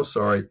 "Oh, we're so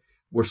sorry.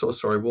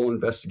 We'll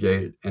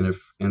investigate it, and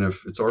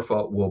if it's our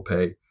fault, we'll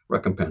pay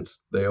recompense."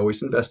 They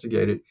always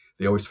investigated.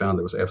 They always found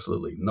there was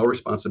absolutely no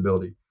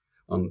responsibility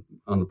on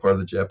the part of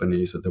the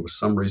Japanese. That there was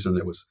some reason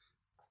it was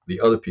the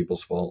other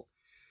people's fault,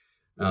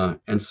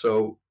 and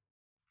so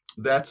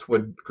that's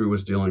what GRU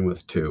was dealing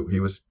with too. He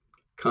was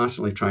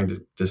constantly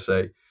trying to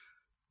say,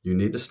 You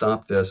need to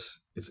stop this.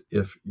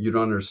 If you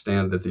don't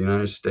understand that the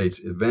United States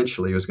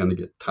eventually is going to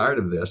get tired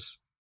of this,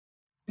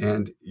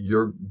 and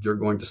you're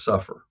going to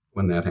suffer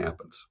when that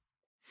happens.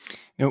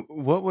 Now,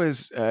 what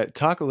was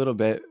talk a little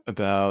bit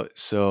about?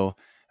 So,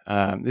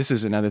 this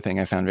is another thing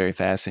I found very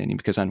fascinating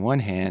because on one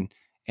hand,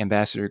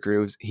 Ambassador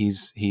Grooves,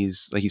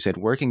 he's like you said,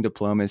 working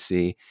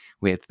diplomacy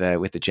with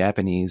the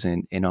Japanese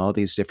and all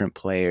these different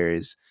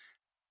players,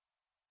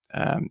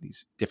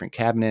 these different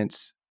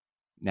cabinets,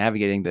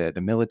 navigating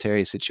the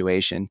military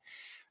situation.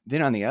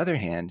 Then on the other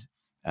hand,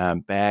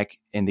 back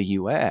in the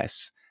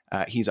U.S.,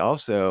 he's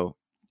also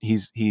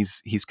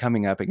he's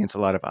coming up against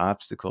a lot of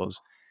obstacles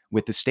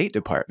with the State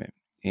Department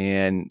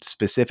and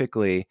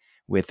specifically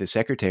with the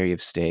Secretary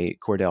of State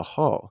Cordell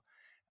Hull.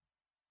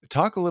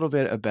 Talk a little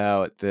bit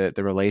about the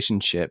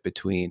relationship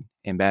between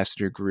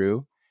Ambassador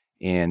Grew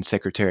and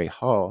Secretary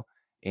Hull,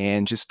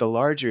 and just the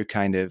larger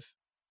kind of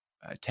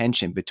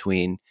tension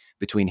between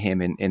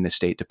him and the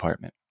State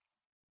Department.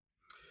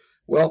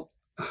 Well,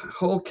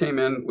 Hull came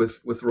in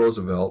with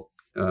Roosevelt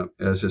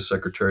as his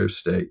Secretary of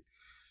State,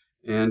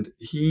 and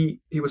he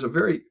was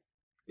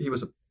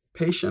a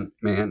patient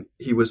man.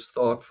 He was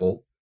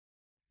thoughtful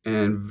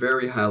and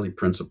very highly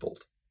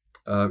principled.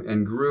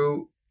 And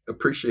Grew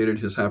appreciated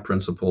his high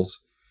principles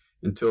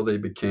until they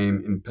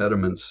became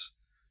impediments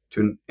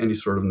to any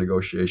sort of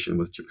negotiation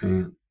with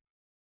Japan.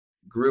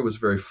 Grew was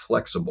very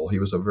flexible. He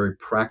was a very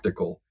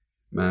practical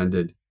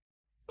minded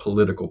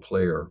political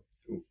player,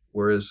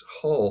 whereas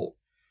Hull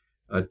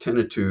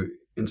tended to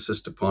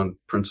insist upon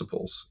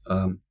principles.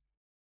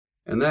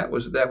 And that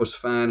was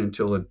fine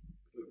until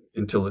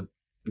it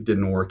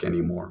didn't work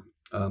anymore.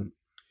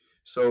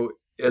 So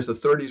as the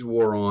 30s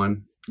wore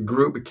on,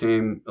 Grew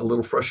became a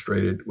little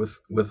frustrated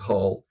with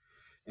Hull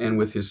and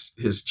with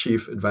his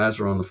chief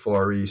advisor on the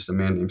Far East, a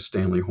man named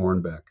Stanley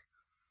Hornbeck,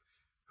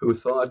 who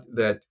thought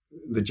that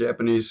the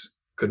Japanese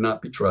could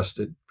not be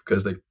trusted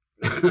because they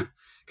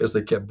because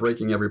they kept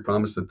breaking every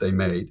promise that they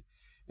made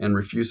and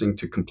refusing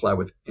to comply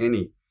with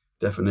any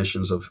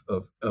definitions of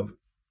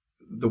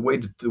the way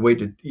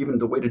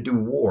to do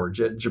war.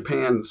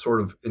 Japan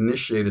sort of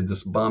initiated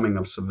this bombing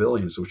of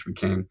civilians, which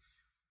became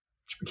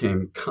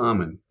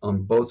common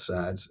on both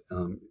sides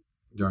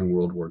during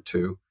World War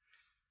II.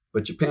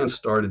 But Japan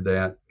started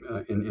that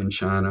in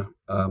China.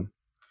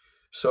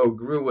 So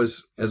Grew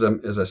was, as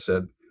I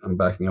said, I'm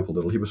backing up a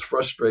little. He was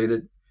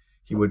frustrated.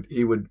 He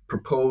would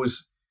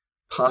propose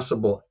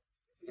possible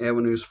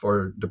avenues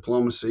for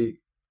diplomacy.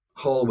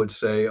 Hull would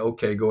say,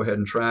 "Okay, go ahead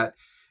and try it,"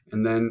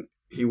 and then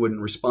he wouldn't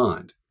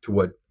respond to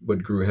what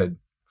Grew had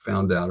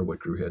found out or what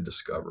Grew had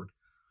discovered.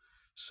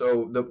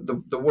 So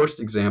the worst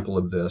example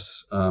of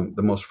this,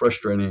 the most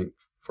frustrating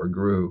for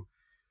Grew,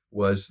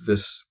 was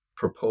this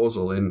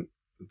proposal in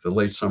the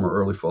late summer,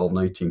 early fall of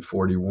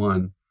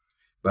 1941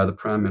 by the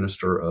Prime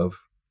Minister of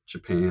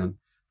Japan,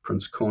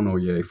 Prince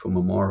Konoye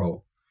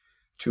Fumimaro,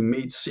 to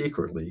meet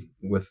secretly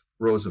with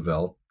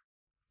Roosevelt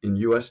in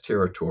U.S.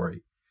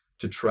 territory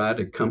to try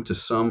to come to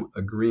some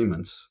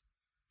agreements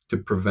to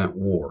prevent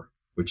war,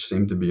 which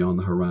seemed to be on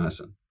the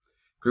horizon.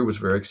 Grew was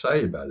very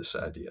excited by this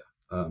idea,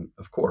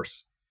 of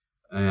course,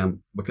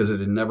 because it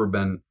had never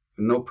been,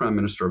 no prime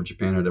minister of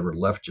Japan had ever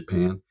left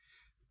Japan,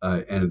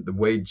 and the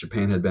way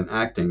Japan had been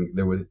acting,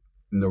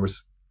 there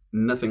was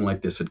nothing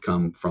like this had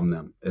come from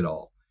them at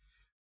all.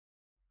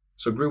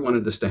 So Grew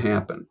wanted this to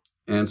happen,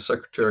 and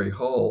Secretary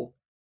Hull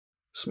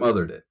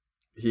smothered it.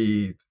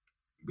 He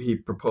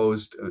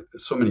proposed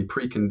so many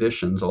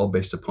preconditions, all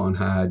based upon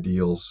high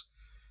ideals,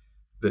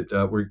 that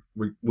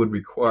would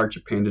require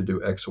Japan to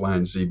do X, Y,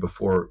 and Z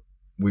before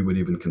we would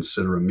even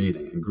consider a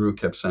meeting. And Grew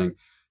kept saying,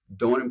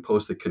 "Don't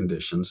impose the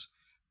conditions.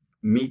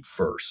 Meet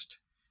first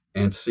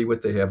and see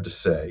what they have to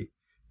say.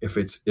 If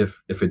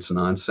it's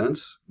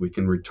nonsense, we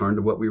can return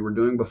to what we were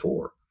doing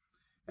before."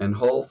 And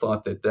Hull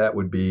thought that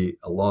would be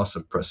a loss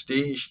of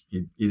prestige.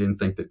 He didn't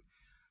think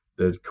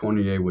that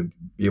Konoye would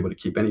be able to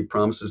keep any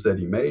promises that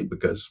he made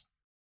because,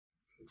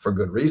 for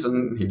good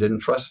reason, he didn't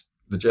trust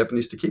the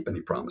Japanese to keep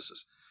any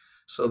promises.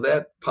 So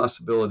that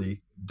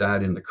possibility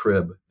died in the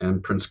crib,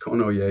 and Prince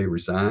Konoye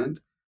resigned.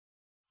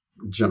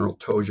 General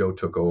Tojo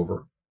took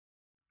over,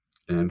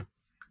 and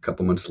a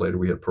couple months later,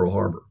 we had Pearl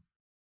Harbor.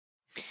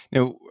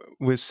 Now,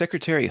 was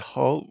Secretary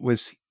Hull,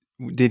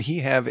 did he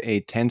have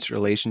a tense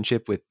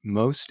relationship with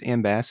most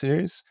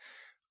ambassadors,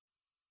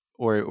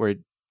 or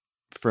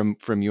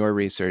from your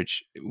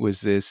research,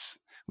 was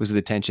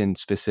the tension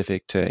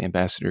specific to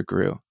Ambassador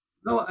Grew?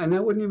 No, and I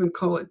wouldn't even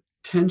call it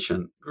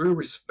tension.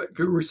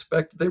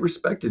 They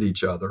respected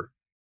each other.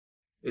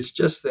 It's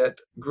just that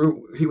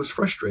he was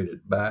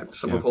frustrated by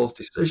some of Hull's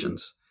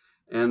decisions,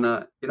 and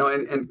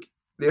and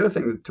the other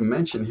thing to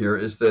mention here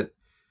is that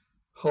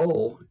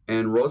Hull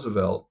and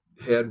Roosevelt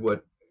had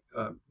what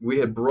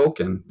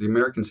the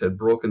Americans had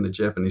broken the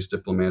Japanese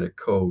diplomatic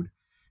code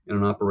in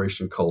an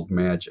operation called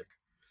Magic.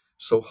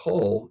 So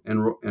Hull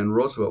and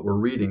Roosevelt were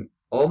reading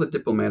all the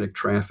diplomatic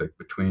traffic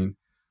between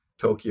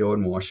Tokyo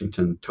and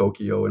Washington,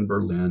 Tokyo and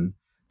Berlin,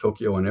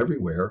 Tokyo and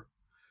everywhere,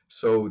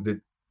 so that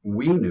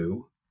we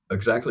knew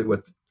exactly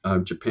what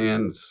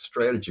Japan's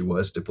strategy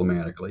was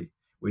diplomatically.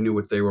 We knew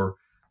what they were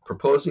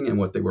proposing and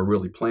what they were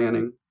really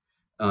planning.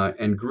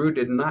 And Grew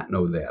did not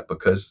know that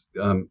because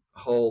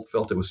Hull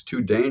felt it was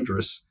too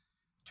dangerous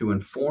to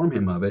inform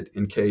him of it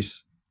in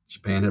case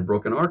Japan had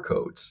broken our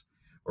codes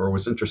or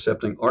was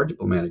intercepting our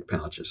diplomatic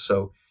pouches.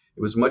 So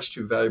it was much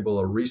too valuable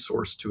a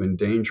resource to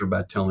endanger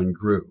by telling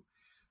Grew.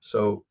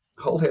 So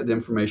Hull had the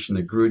information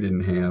that Grew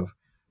didn't have.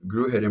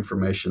 Grew had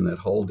information that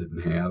Hull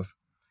didn't have.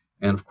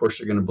 And of course,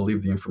 you're going to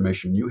believe the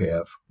information you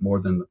have more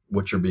than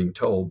what you're being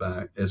told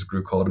by, as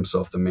Grew called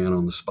himself, the man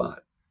on the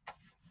spot.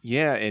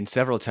 Yeah, and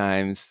several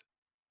times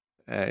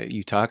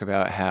you talk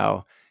about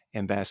how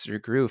Ambassador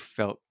Grew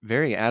felt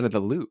very out of the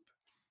loop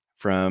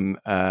from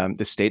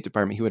the State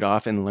Department. He would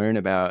often learn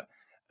about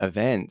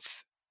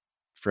events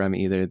from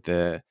either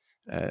the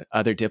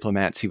other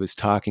diplomats he was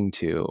talking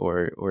to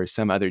or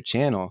some other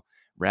channel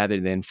rather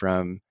than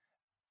from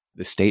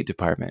the State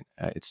Department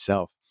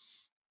itself.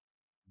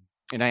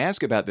 And I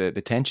ask about the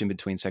tension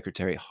between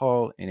Secretary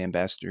Hull and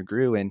Ambassador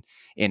Grew and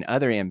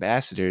other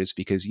ambassadors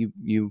because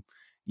you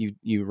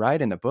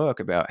write in the book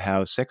about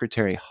how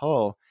Secretary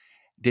Hull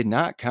did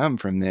not come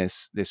from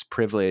this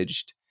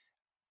privileged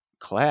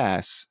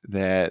class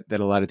that a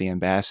lot of the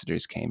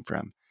ambassadors came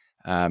from.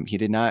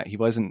 He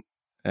wasn't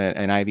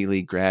an Ivy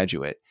League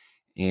graduate,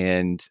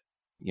 and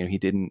he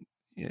didn't,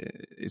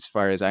 as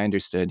far as I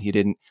understood, he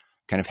didn't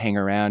kind of hang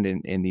around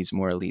in these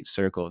more elite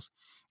circles.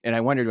 And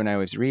I wondered when I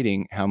was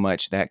reading how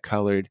much that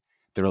colored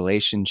the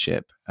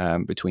relationship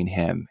between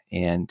him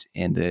and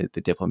the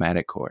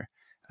diplomatic corps,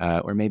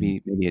 or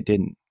maybe it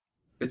didn't.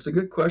 It's a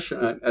good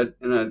question,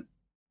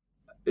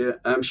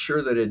 I'm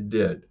sure that it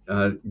did.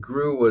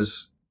 Grew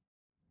was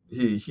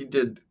he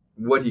did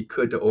what he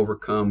could to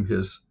overcome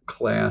his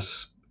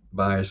class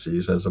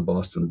biases as a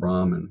Boston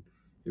Brahmin.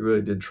 He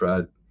really did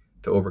try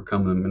to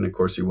overcome them, and of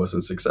course, he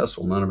wasn't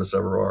successful. None of us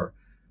ever are,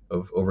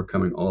 of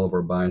overcoming all of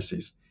our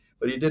biases.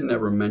 But he didn't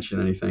ever mention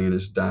anything in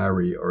his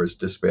diary or his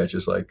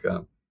dispatches like,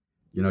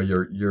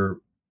 you're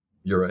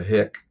a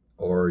hick,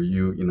 or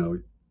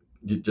you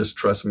just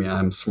trust me,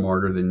 I'm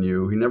smarter than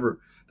you.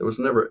 There was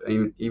never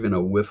even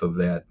a whiff of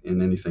that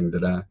in anything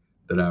that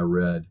I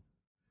read.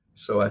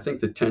 So I think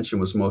the tension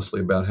was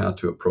mostly about how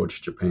to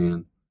approach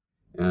Japan.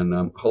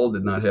 And Hull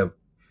did not have,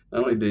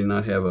 not only did he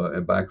not have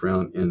a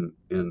background in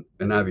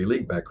an Ivy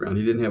League background,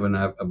 he didn't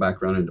have a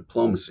background in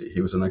diplomacy. He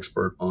was an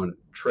expert on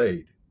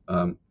trade,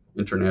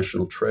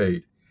 international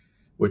trade,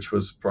 which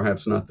was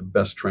perhaps not the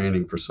best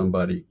training for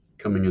somebody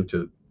coming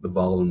into the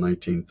volatile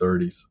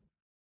 1930s.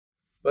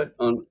 But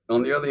on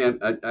the other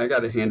hand, I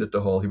got to hand it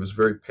to Hull. He was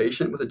very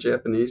patient with the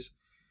Japanese.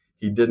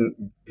 He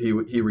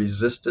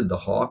resisted the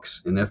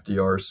hawks in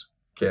FDR's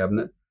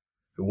cabinet,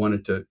 who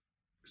wanted to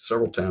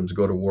several times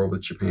go to war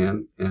with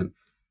Japan,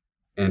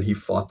 and he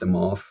fought them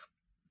off.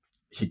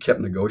 He kept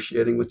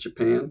negotiating with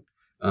Japan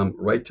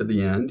right to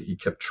the end. He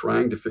kept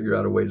trying to figure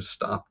out a way to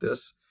stop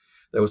this.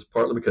 That was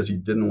partly because he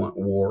didn't want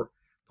war,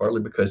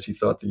 partly because he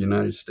thought the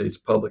United States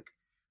public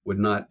would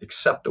not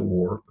accept a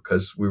war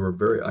because we were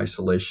very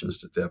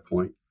isolationist at that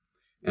point.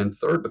 And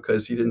third,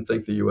 because he didn't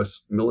think the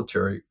U.S.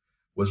 military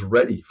was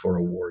ready for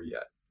a war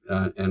yet,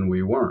 and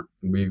we weren't.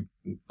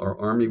 Our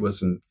Army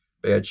was in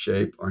bad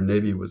shape. Our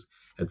Navy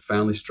had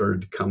finally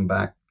started to come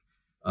back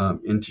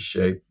into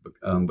shape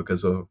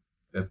because of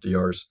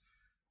FDR's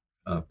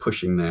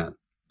pushing that.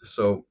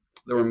 So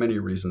there were many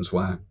reasons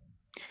why.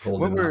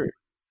 What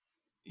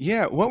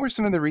were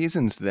some of the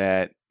reasons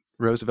that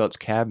Roosevelt's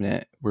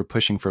cabinet were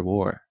pushing for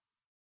war?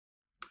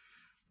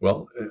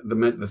 Well,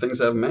 the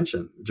things I've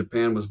mentioned.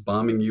 Japan was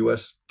bombing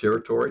U.S.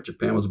 territory.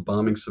 Japan was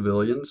bombing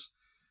civilians.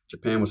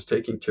 Japan was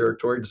taking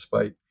territory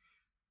despite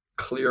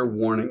clear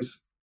warnings.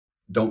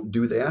 Don't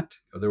do that,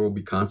 or there will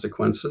be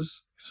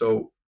consequences.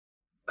 So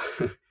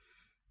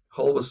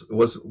Hull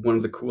was one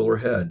of the cooler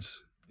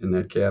heads in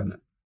that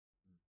cabinet.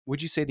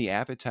 Would you say the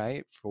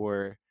appetite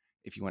for,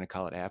 if you want to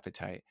call it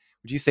appetite,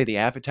 would you say the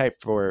appetite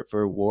for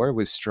war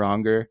was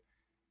stronger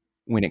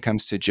when it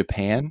comes to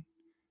Japan,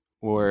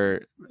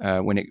 or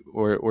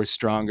or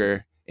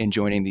stronger in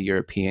joining the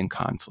European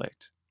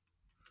conflict?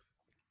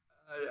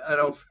 I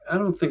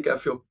don't think I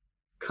feel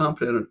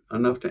competent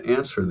enough to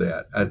answer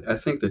that. I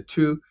think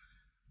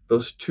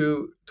those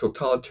two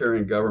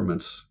totalitarian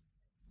governments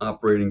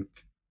operating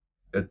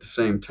at the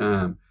same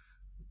time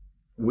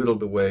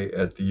whittled away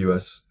at the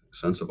U.S.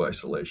 sense of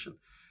isolation.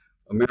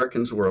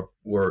 Americans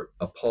were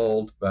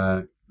appalled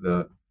by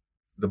the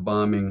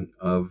bombing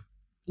of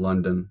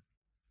London,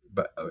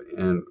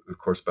 and of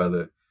course by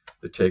the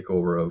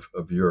takeover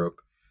of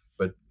Europe.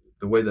 But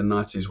the way the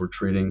Nazis were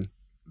treating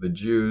the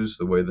Jews,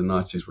 the way the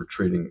Nazis were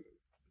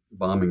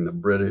bombing the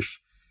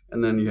British,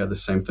 and then you had the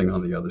same thing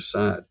on the other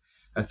side.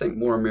 I think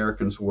more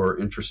Americans were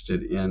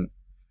interested in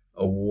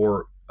a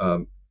war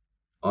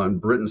on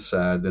Britain's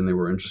side than they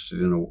were interested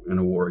in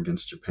a war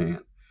against Japan.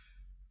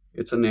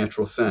 It's a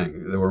natural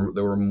thing. There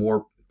were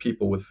more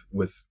people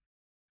with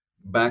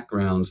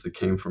backgrounds that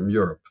came from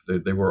Europe.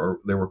 They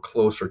were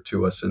closer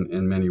to us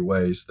in many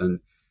ways than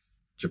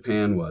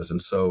Japan was,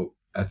 and so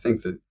I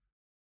think the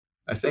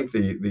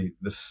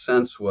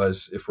sense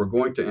was, if we're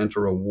going to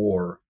enter a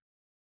war,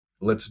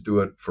 let's do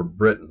it for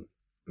Britain,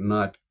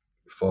 not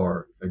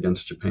far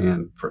against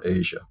Japan for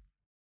Asia.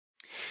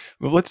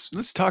 Well,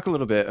 let's talk a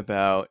little bit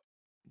about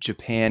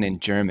Japan and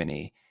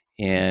Germany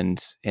and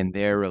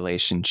their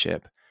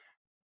relationship.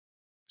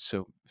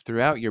 So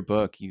throughout your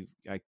book, you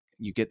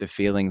get the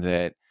feeling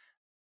that,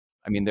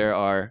 I mean, there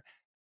are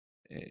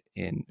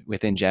in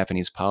within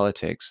Japanese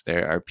politics,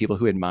 there are people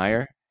who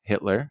admire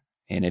Hitler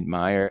and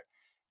admire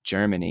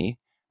Germany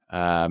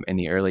in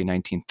the early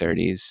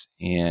 1930s,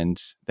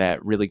 and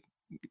that really,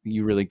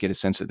 you really get a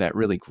sense that that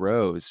really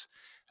grows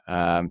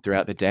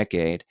throughout the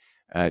decade.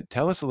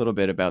 Tell us a little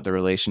bit about the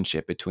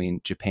relationship between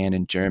Japan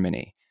and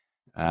Germany,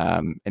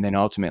 and then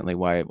ultimately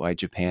why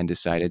Japan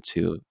decided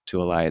to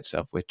ally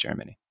itself with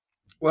Germany.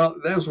 Well,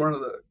 that was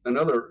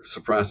another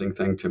surprising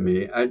thing to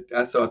me.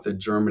 I thought that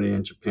Germany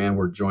and Japan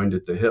were joined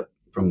at the hip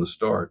from the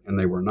start, and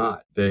they were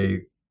not.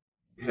 They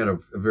had a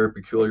very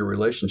peculiar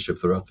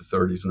relationship throughout the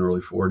 30s and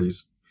early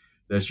 40s.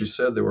 As you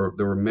said, there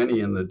were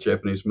many in the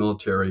Japanese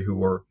military who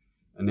were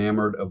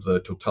enamored of the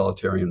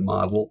totalitarian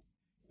model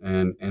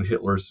and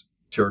Hitler's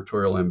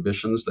territorial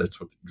ambitions. That's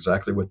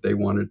exactly what they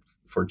wanted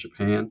for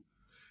Japan.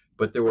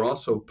 But there were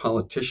also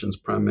politicians,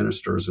 prime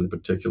ministers in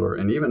particular,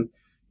 and even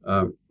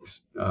uh,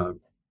 uh,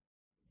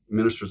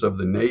 ministers of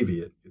the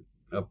Navy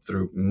up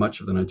through much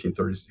of the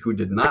 1930s who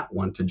did not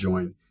want to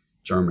join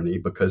Germany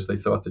because they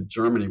thought that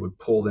Germany would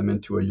pull them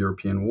into a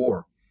European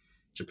war.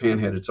 Japan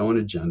had its own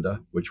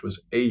agenda, which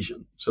was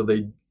Asian. So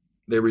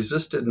they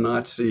resisted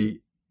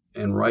Nazi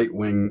and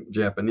right-wing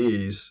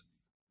Japanese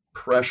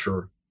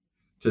pressure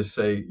to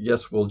say,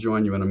 yes, we'll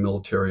join you in a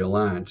military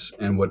alliance.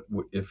 And what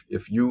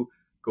if you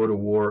go to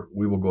war,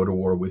 we will go to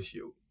war with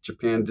you.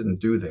 Japan didn't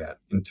do that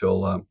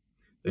until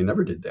they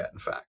never did that. In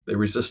fact, they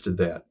resisted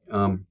that.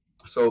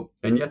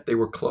 And yet they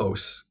were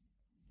close.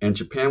 And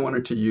Japan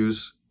wanted to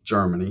use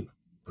Germany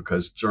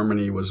because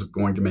Germany was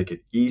going to make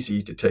it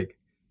easy to take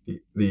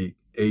the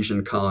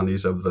Asian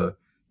colonies of the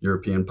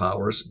European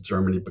powers,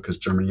 Germany, because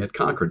Germany had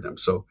conquered them.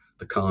 So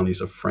the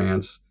colonies of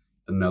France,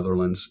 the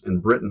Netherlands,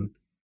 and Britain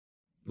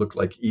looked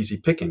like easy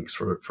pickings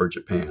for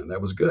Japan.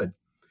 That was good.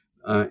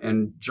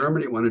 And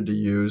Germany wanted to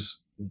use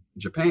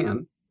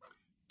Japan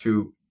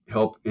to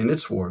help in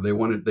its war.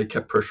 They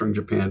kept pressuring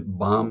Japan,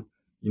 bomb.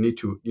 You need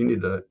to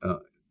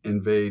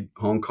invade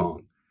Hong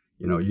Kong.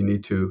 You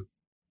need to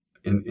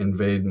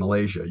invade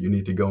Malaysia. You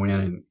need to go in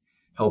and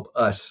help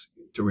us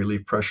to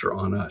relieve pressure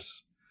on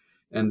us.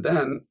 And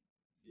then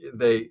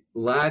they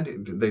lied.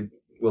 They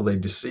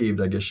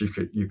deceived. I guess you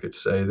could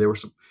say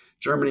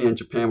Germany and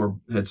Japan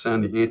had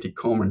signed the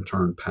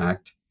Anti-Comintern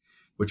Pact,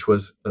 which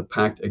was a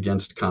pact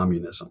against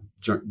communism.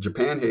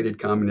 Japan hated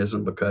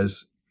communism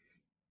because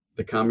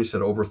the communists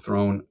had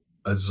overthrown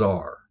a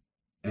czar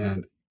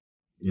and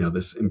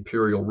this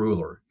imperial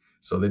ruler.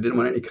 So they didn't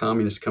want any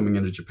communists coming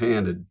into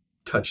Japan to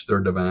touch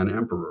their divine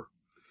emperor.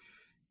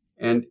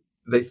 And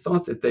they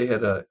thought that they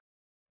had a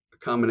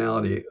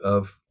commonality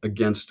of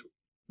against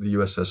the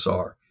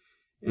USSR.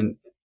 And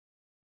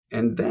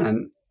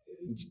then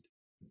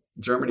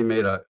Germany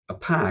made a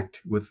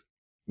pact with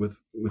the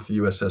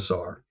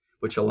USSR,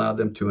 which allowed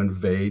them to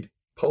invade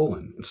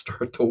Poland and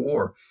start the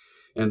war.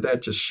 And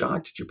that just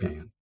shocked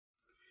Japan.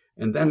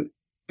 And then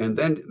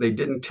they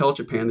didn't tell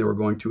Japan they were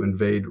going to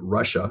invade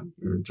Russia.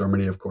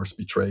 Germany, of course,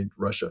 betrayed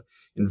Russia,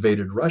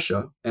 invaded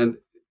Russia, and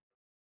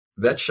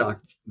that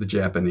shocked the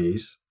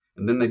Japanese.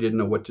 And then they didn't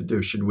know what to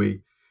do. Should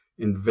we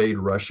invade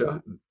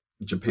Russia,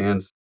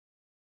 Japan's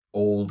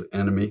old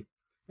enemy,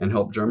 and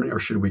help Germany, or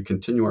should we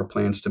continue our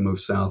plans to move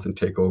south and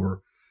take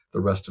over the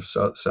rest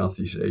of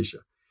Southeast Asia?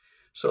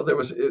 So there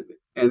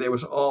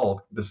was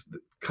all this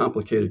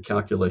complicated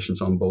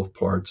calculations on both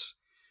parts.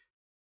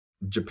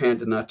 Japan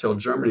did not tell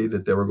Germany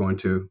that they were going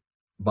to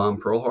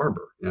bomb Pearl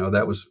Harbor.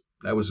 That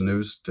was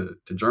news to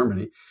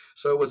Germany.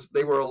 So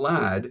they were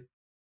allied,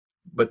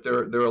 but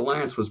their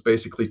alliance was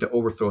basically to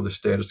overthrow the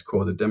status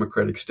quo, the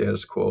democratic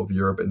status quo of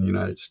Europe and the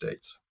United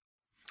States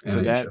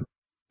and Asia.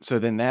 So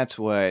then that's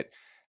what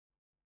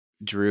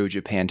drew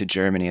Japan to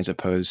Germany as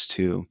opposed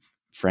to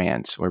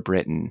France or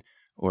Britain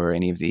or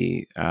any of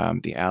the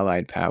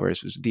Allied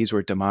powers. These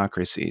were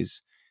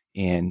democracies,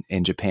 and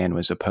Japan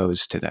was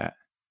opposed to that.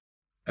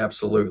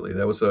 Absolutely,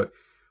 that was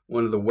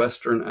one of the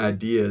Western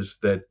ideas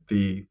that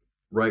the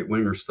right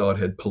wingers thought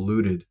had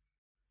polluted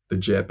the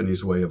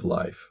Japanese way of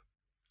life.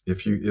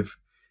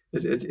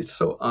 It's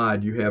so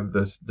odd. You have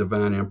this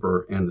divine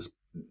emperor and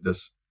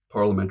this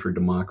parliamentary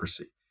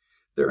democracy.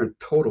 They're in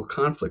total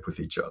conflict with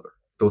each other.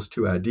 Those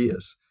two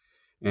ideas.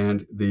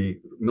 And the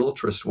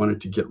militarists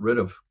wanted to get rid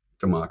of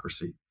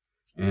democracy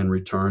and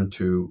return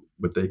to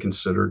what they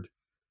considered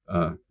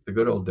the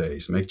good old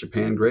days, make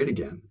Japan great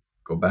again,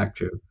 go back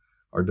to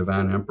our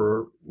divine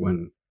emperor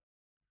when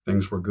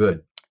things were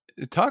good.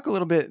 Talk a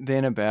little bit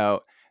then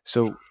about,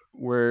 so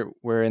we're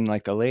in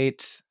like the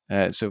late,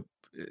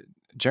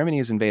 Germany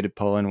has invaded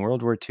Poland,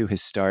 World War II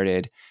has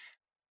started.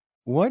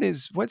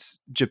 What's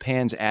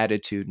Japan's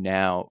attitude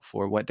now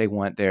for what they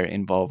want their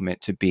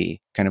involvement to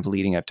be, kind of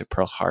leading up to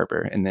Pearl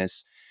Harbor in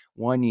this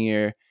 1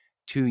 year,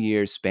 2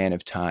 year span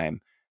of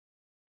time?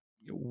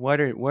 What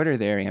are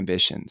their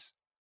ambitions?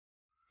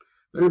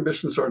 Their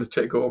ambitions are to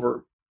take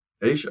over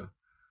Asia,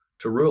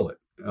 to rule it,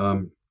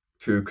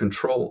 to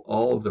control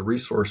all of the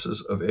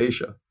resources of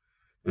Asia,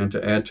 and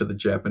to add to the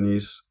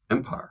Japanese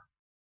empire.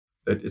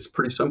 It's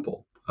pretty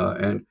simple.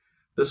 And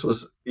this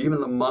was even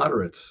the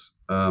moderates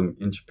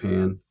in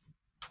Japan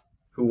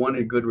who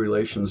wanted good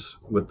relations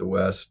with the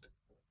West.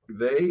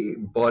 They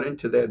bought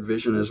into that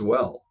vision as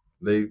well.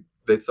 They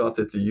thought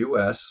that the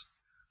U.S.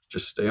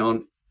 just stay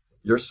on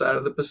your side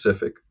of the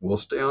Pacific, we'll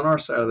stay on our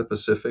side of the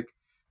Pacific,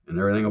 and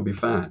everything will be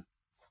fine.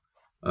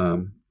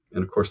 And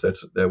of course,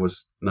 that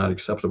was not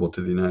acceptable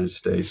to the United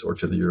States or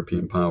to the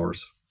European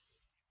powers.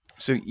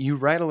 So you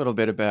write a little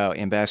bit about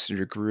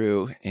Ambassador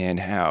Grew and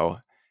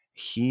how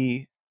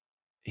he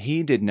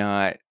did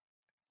not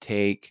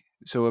take.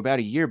 So about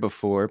a year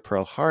before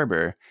Pearl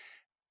Harbor,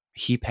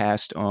 he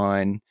passed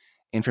on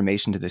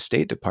information to the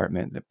State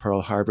Department that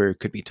Pearl Harbor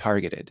could be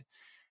targeted.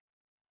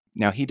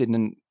 Now he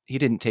didn't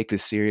take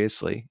this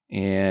seriously,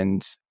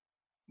 and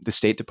the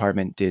State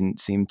Department didn't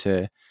seem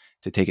to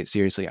take it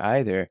seriously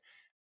either.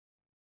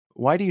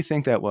 Why do you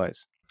think that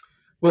was?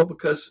 Well,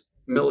 because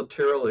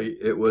militarily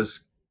it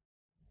was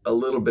a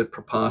little bit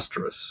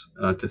preposterous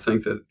to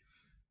think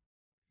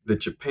that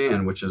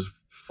Japan, which is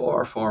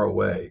far, far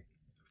away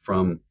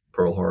from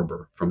Pearl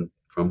Harbor, from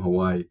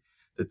Hawaii,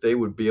 that they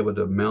would be able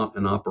to mount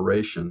an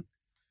operation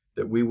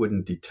that we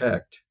wouldn't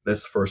detect.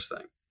 That's the first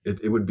thing.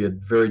 It would be a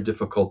very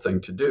difficult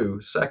thing to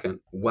do. Second,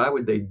 why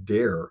would they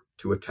dare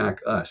to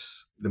attack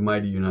us, the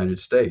mighty United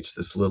States,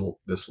 this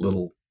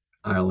little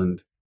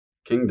island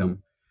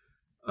kingdom?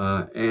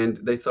 And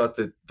they thought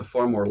that the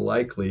far more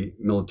likely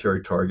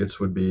military targets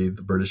would be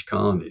the British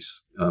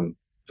colonies,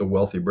 the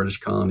wealthy British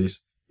colonies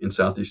in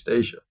Southeast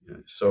Asia.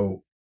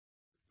 So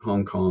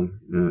Hong Kong,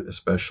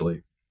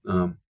 especially.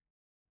 And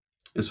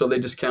so they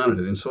discounted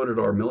it, and so did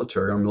our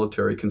military. Our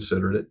military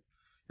considered it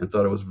and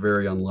thought it was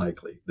very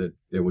unlikely that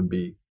it would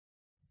be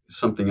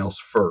something else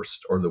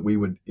first, or that we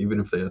would, even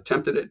if they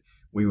attempted it,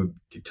 we would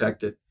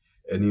detect it.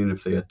 And even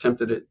if they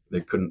attempted it, they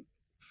couldn't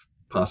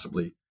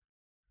possibly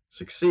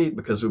succeed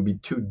because it would be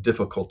too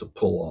difficult to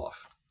pull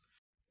off.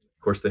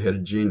 Of course, they had a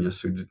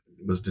genius who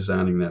was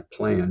designing that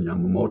plan,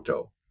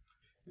 Yamamoto,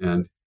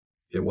 and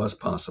it was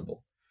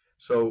possible.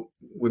 So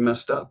we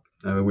messed up.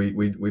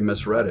 We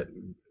misread it.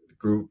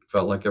 Grew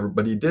felt like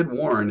everybody did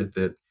warn it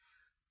that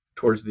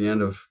towards the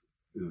end of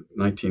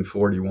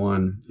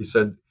 1941, he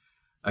said,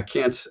 I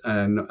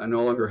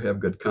no longer have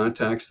good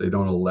contacts. They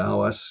don't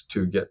allow us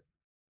to get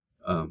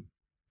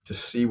to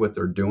see what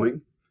they're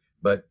doing,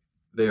 but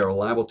they are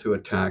liable to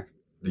attack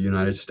the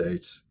United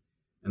States,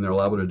 and they're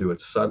liable to do it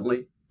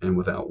suddenly and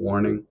without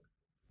warning,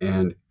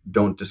 and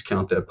don't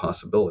discount that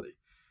possibility.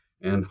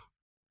 And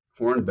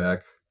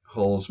Hornbeck,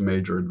 Hull's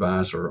major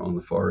advisor on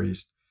the Far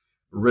East,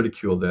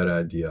 ridiculed that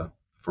idea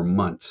for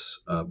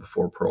months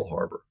before Pearl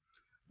Harbor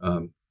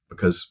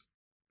because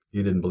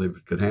he didn't believe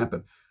it could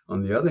happen.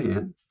 On the other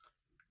hand,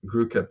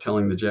 Grew kept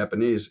telling the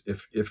Japanese,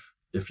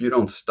 if you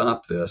don't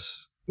stop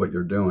this, what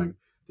you're doing,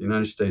 the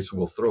United States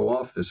will throw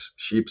off this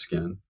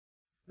sheepskin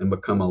and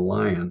become a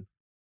lion,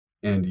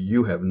 and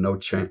you have no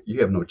chance.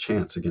 You have no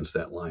chance against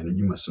that lion, and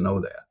you must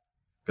know that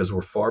because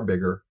we're far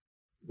bigger,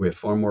 we have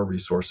far more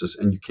resources,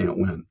 and you can't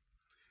win.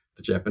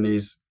 The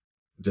Japanese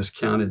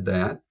discounted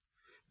that.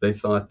 They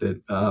thought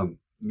that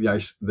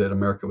that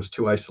America was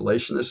too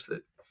isolationist,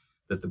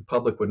 that the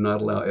public would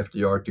not allow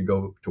FDR to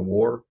go to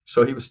war.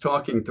 So he was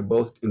talking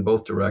to in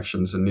both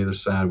directions, and neither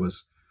side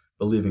was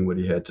believing what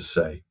he had to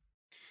say.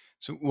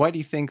 So why do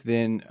you think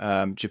then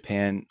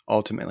Japan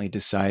ultimately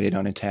decided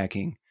on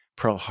attacking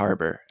Pearl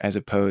Harbor as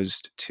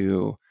opposed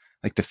to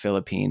like the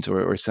Philippines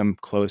or some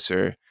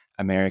closer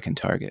American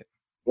target?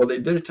 Well, they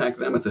did attack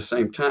them at the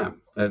same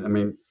time. I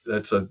mean,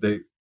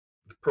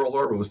 Pearl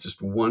Harbor was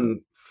just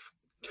one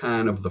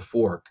tan of the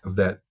fork of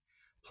that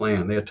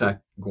plan. They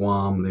attacked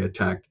Guam, they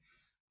attacked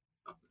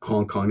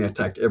Hong Kong, they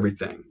attacked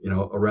everything,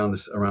 around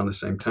the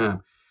same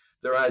time.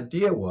 Their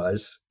idea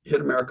was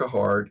hit America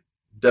hard,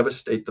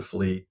 devastate the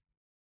fleet,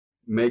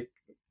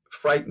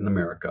 frighten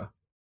America,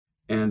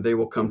 and they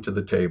will come to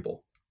the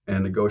table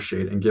and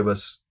negotiate and give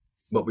us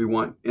what we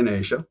want in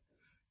Asia,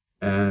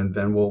 and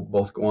then we'll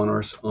both go on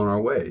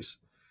our ways.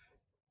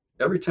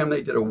 Every time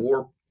they did a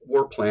war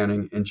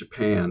planning in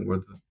Japan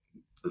with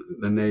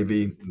the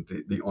Navy,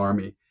 the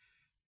Army,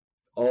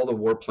 all the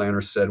war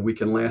planners said we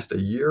can last a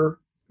year,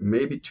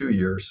 maybe 2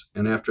 years,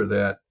 and after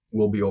that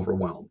we'll be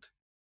overwhelmed.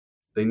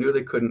 They knew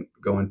they couldn't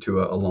go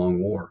into a long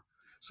war,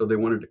 so they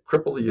wanted to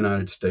cripple the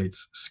United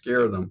States,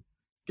 scare them,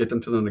 get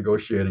them to the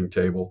negotiating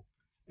table,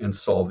 and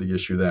solve the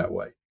issue that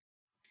way.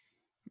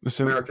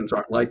 So, Americans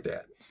aren't like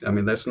that. I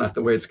mean, that's not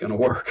the way it's going to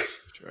work.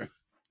 Sure.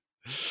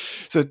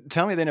 So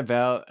tell me then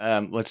about,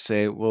 let's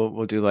say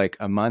we'll do like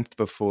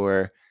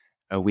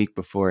a week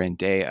before and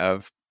day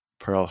of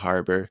Pearl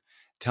Harbor.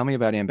 Tell me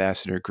about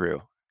Ambassador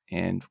Grew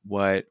and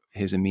what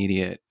his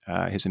immediate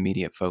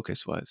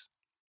focus was.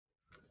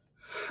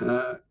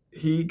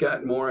 He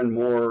got more and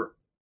more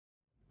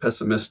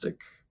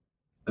pessimistic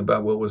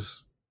about what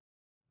was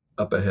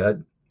up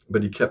ahead,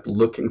 but he kept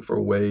looking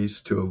for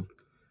ways to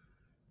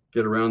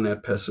get around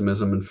that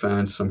pessimism and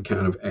find some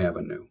kind of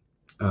avenue.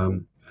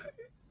 Um,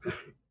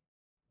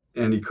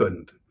 and he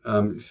couldn't.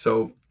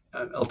 So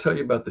I'll tell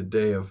you about the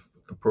day of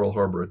the Pearl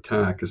Harbor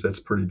attack, because that's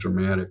pretty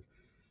dramatic.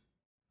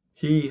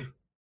 He,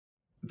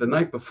 the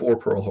night before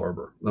Pearl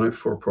Harbor,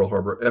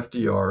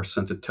 FDR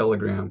sent a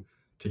telegram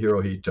to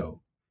Hirohito,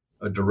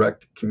 a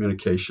direct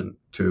communication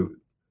to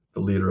the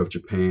leader of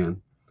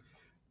Japan,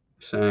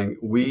 saying,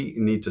 we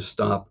need to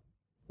stop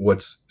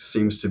what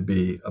seems to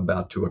be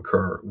about to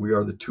occur. We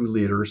are the two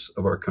leaders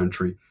of our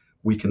country.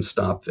 We can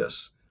stop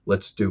this.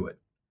 Let's do it,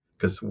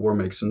 because war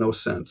makes no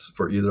sense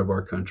for either of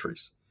our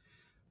countries.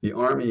 The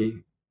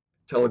Army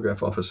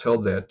Telegraph Office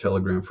held that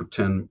telegram for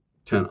 10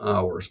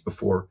 hours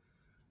before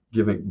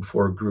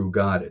Grew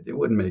got it.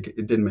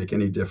 It didn't make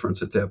any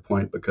difference at that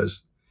point,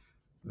 because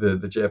the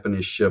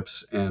Japanese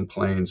ships and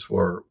planes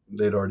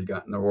they'd already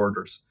gotten their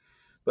orders.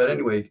 But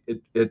anyway,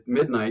 at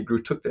midnight,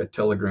 Grew took that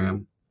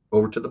telegram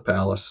over to the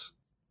palace,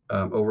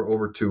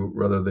 over to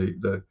rather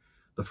the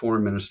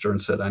foreign minister,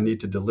 and said, I need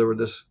to deliver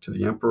this to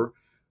the emperor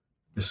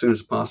as soon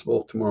as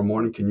possible tomorrow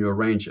morning. Can you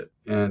arrange it?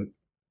 And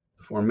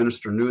the foreign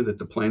minister knew that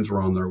the planes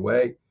were on their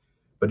way,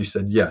 but he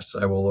said, yes,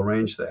 I will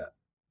arrange that.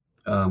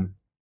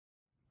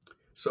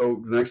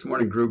 So the next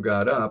morning, Grew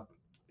got up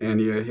and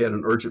he had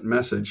an urgent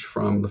message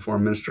from the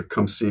foreign minister,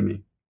 come see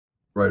me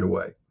right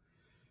away.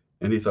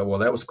 And he thought, well,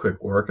 that was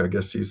quick work. I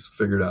guess he's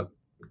figured out,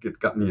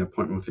 got me an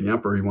appointment with the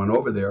emperor. He went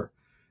over there,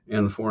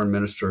 and the foreign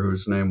minister,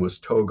 whose name was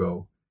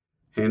Togo,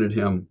 handed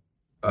him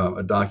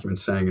a document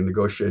saying the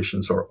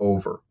negotiations are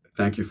over.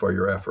 Thank you for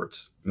your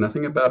efforts.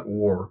 Nothing about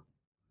war,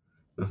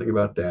 nothing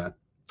about that.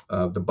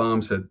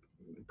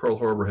 Pearl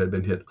Harbor had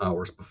been hit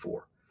hours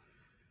before.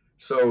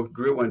 So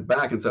Grew went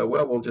back and thought,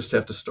 well, we'll just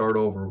have to start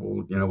over.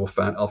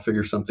 I'll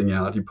figure something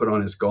out. He put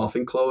on his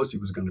golfing clothes. He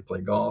was going to play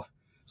golf.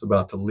 He's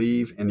about to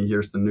leave, and he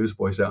hears the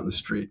newsboys out in the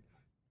street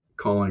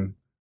calling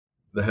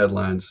the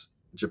headlines,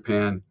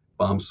 Japan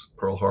bombs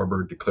Pearl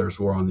Harbor, declares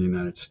war on the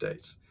United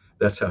States.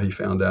 That's how he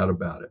found out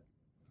about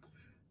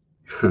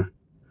it.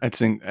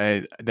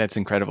 That's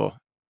incredible.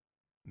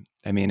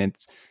 I mean,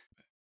 it's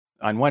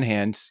on one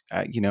hand,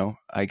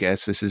 I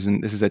guess this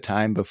is a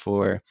time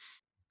before,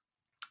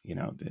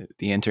 the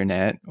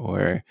internet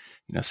or,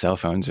 cell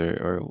phones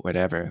or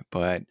whatever.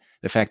 But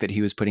the fact that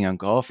he was putting on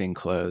golfing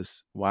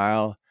clothes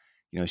while,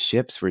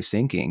 ships were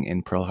sinking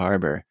in Pearl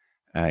Harbor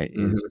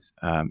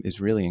is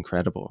really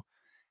incredible.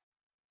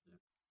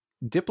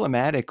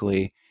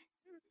 Diplomatically,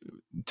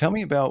 tell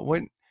me about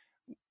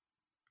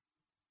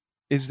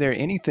is there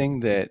anything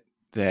that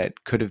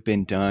could have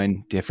been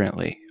done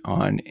differently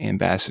on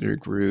Ambassador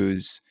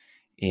Grew's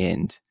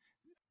end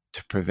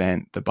to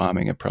prevent the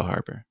bombing of Pearl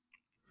Harbor?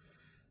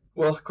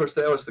 Well, of course,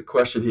 that was the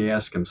question he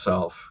asked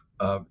himself.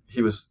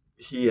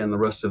 He and the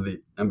rest of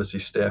the embassy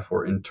staff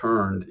were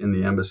interned in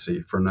the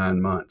embassy for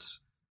 9 months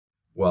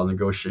while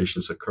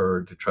negotiations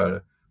occurred to try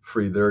to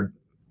free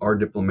our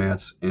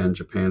diplomats and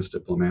Japan's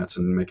diplomats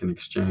and make an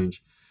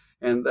exchange.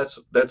 And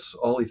that's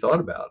all he thought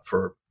about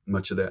for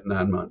much of that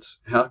 9 months.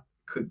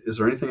 Is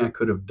there anything I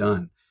could have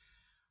done?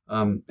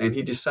 And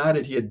he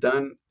decided he had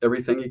done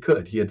everything he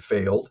could. He had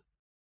failed,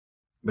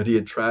 but he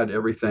had tried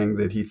everything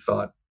that he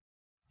thought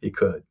he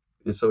could.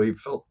 And so he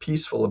felt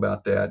peaceful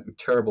about that and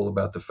terrible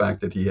about the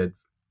fact that he had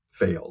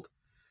failed.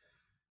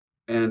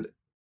 And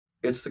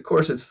it's the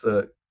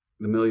 $1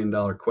 million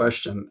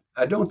question.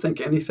 I don't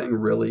think anything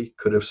really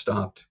could have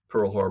stopped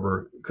Pearl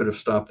Harbor, could have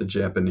stopped the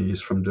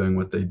Japanese from doing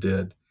what they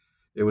did.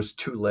 It was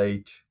too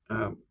late.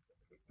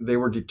 They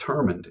were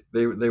determined.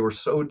 They were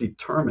so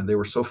determined. They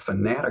were so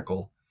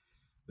fanatical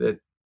that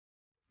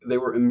they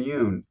were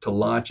immune to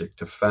logic,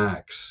 to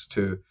facts,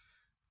 to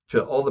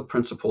all the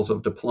principles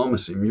of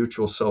diplomacy,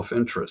 mutual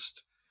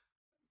self-interest,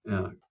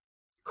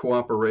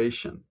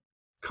 cooperation,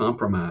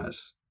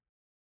 compromise,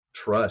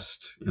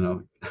 trust,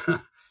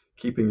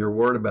 keeping your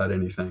word about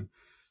anything.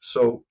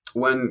 So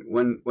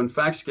when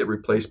facts get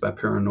replaced by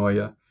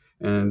paranoia,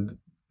 and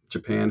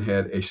Japan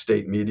had a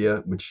state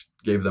media which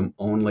gave them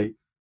only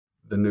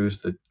the news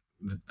that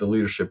the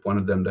leadership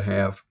wanted them to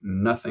have,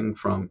 nothing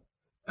from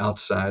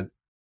outside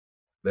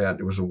that.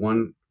 It was a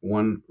one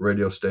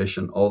radio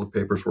station. All the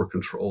papers were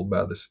controlled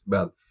by the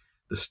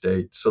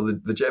state. So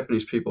the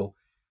Japanese people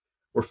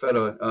were fed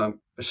a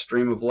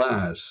stream of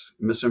lies,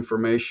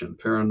 misinformation,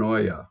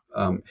 paranoia,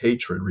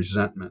 hatred,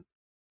 resentment.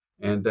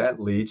 And that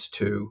leads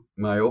to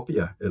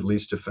myopia. It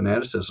leads to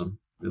fanaticism.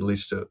 It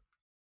leads to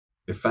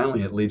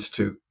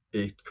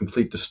a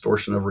complete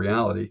distortion of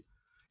reality.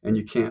 And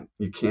you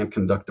can't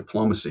conduct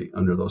diplomacy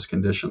under those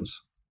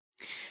conditions.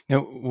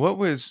 Now, what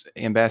was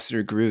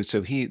Ambassador Grew?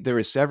 So there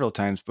were several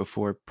times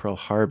before Pearl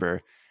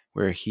Harbor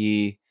where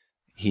he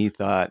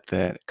thought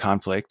that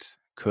conflict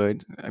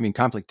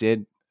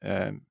did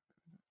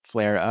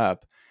flare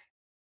up,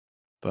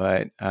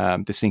 but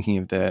the sinking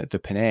of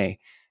the Panay,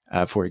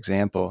 for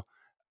example,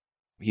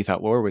 he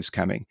thought war was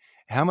coming.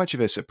 How much of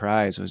a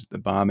surprise was the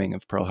bombing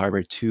of Pearl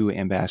Harbor to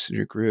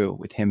Ambassador Grew,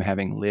 with him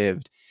having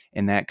lived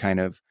in that kind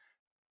of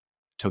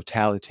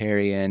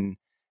totalitarian,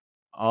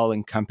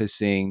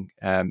 all-encompassing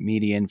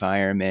media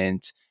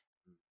environment,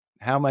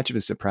 how much of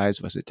a surprise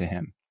was it to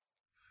him?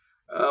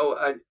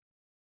 Oh,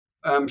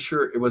 I'm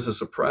sure it was a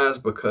surprise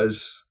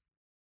because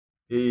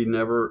he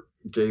never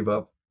gave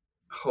up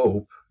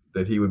hope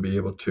that he would be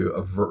able to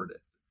avert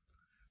it.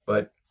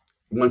 But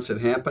once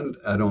it happened,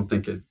 I don't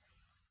think it.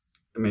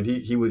 I mean,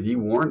 he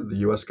warned the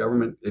U.S.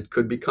 government it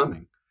could be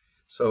coming,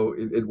 so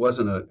it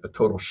wasn't a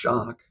total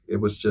shock. It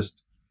was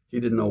just he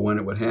didn't know when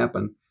it would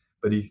happen,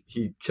 but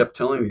he kept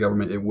telling the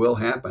government it will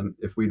happen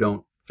if we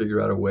don't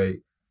figure out a way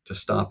to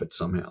stop it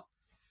somehow.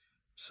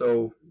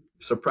 So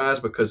surprise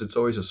because it's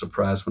always a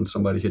surprise when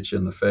somebody hits you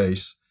in the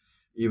face,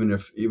 even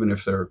if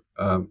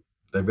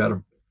they've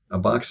got a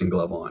boxing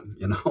glove on,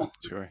 you know.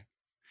 Sure.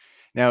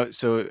 Now,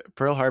 so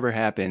Pearl Harbor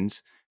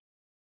happens.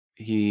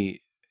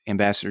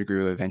 Ambassador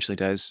Grew eventually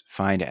does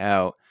find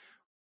out.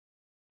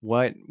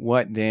 What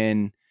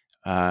then?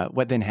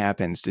 What then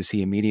happens? Does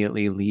he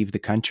immediately leave the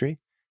country?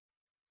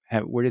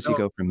 Where does he No,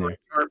 go from there?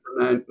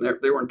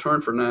 they were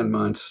interned for 9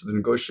 months. The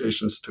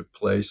negotiations took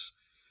place.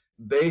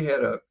 They had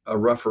a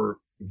rougher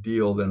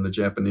deal than the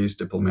Japanese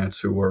diplomats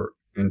who were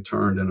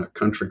interned in a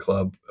country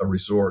club, a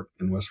resort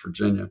in West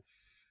Virginia.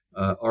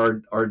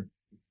 Our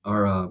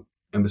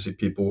embassy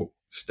people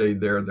stayed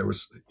there. There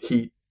was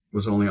heat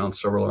was only on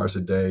several hours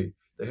a day.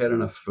 They had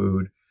enough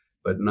food,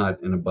 but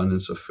not an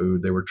abundance of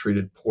food. They were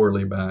treated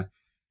poorly by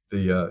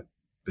the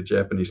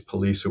Japanese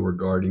police who were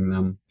guarding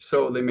them.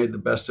 So they made the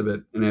best of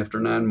it. And after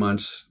 9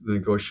 months, the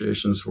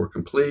negotiations were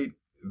complete.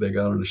 They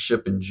got on a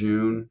ship in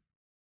June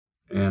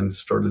and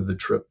started the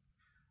trip.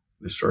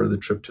 They started the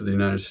trip to the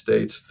United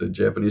States. The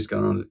Japanese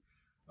got on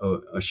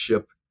a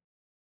ship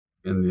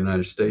in the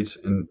United States,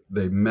 and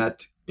they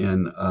met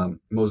in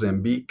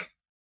Mozambique,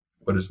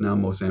 what is now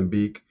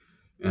Mozambique.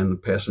 And the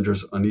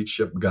passengers on each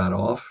ship got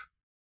off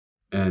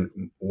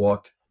and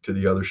walked to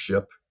the other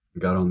ship,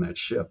 got on that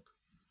ship.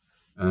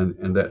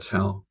 And that's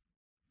how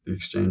the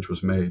exchange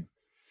was made.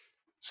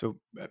 So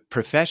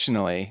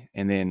professionally,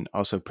 and then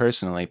also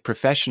personally,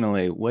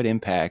 what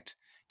impact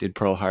did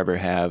Pearl Harbor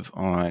have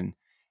on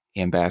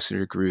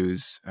Ambassador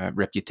Grew's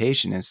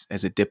reputation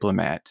as a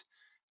diplomat?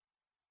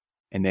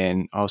 And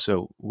then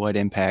also, what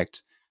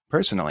impact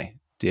personally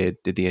did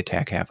the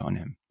attack have on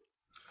him?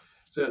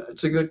 So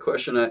it's a good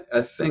question.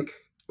 I think,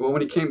 well,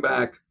 when he came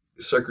back,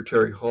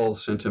 Secretary Hull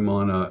sent him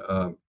on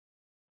a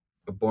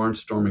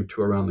barnstorming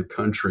tour around the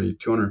country,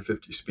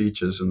 250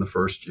 speeches in the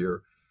first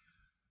year,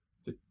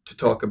 to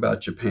talk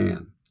about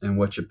Japan and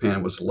what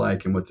Japan was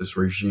like and what this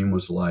regime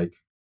was like.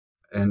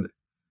 And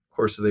of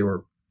course,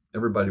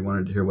 everybody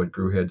wanted to hear what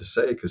Grew had to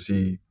say because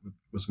he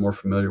was more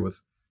familiar with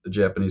the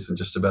Japanese than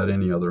just about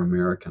any other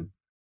American.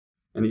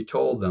 And he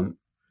told them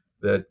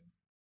that,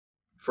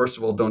 first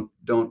of all,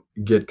 don't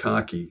get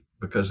cocky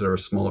because they're a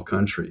small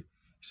country.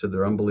 He said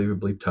they're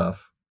unbelievably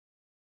tough.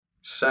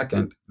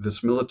 Second,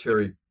 this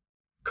military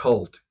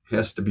cult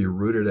has to be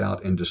rooted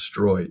out and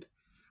destroyed,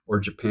 or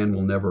Japan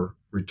will never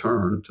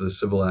return to the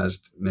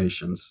civilized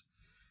nations.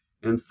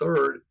 And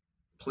third,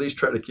 please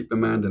try to keep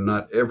in mind that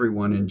not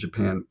everyone in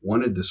Japan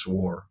wanted this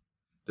war,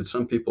 that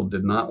some people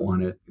did not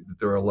want it, that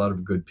there are a lot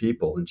of good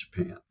people in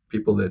Japan,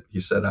 people that he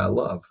said, I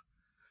love.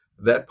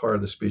 That part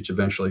of the speech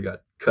eventually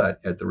got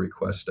cut at the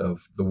request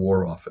of the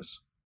War Office,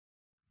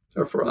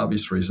 or for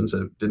obvious reasons.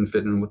 It didn't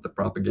fit in with the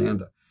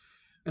propaganda.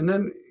 And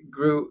then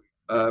Grew,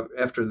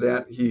 after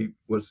that, he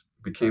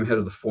became head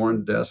of the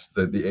foreign desk,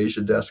 the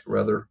Asia desk,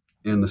 rather,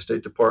 in the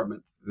State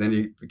Department. Then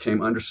he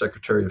became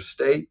Undersecretary of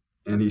State,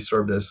 and he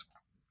served as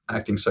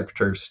acting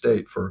Secretary of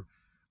State for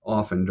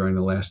often during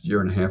the last year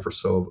and a half or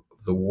so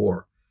of the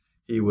war.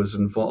 He was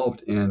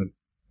involved in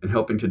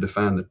helping to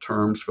define the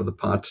terms for the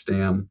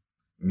Potsdam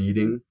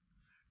meeting,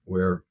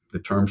 where the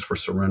terms for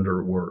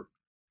surrender were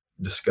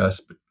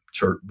discussed with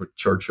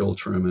Churchill,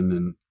 Truman,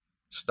 and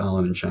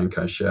Stalin and Chiang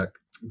Kai-shek.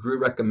 Grew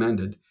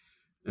recommended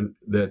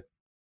that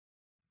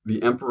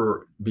the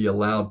emperor be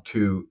allowed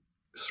to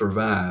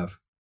survive,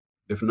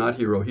 if not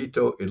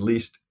Hirohito, at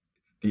least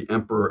the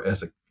emperor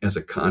as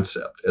a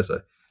concept, as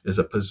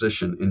a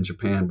position in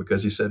Japan,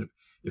 because he said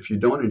if you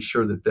don't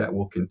ensure that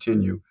will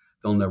continue,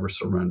 they'll never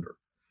surrender.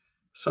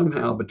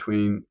 Somehow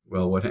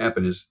what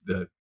happened is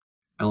that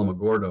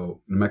Alamogordo,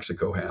 New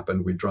Mexico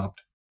happened. We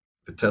dropped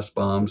the test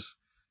bombs,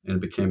 and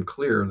it became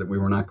clear that we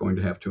were not going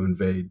to have to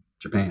invade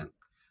Japan.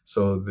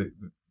 So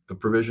the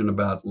provision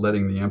about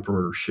letting the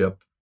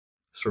emperorship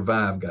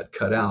survive got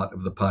cut out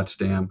of the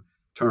Potsdam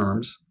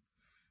terms,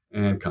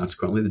 and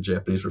consequently the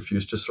Japanese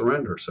refused to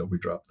surrender. So we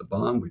dropped the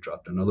bomb, we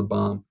dropped another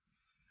bomb,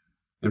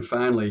 and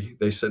finally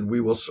they said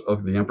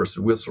the emperor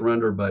said we'll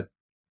surrender, but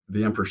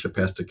the emperorship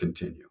has to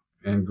continue.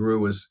 And Grew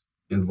was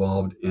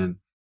involved in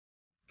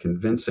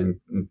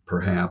convincing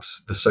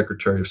perhaps the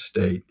Secretary of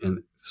State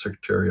and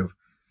Secretary of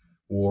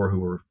War, who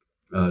were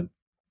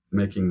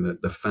making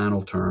the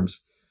final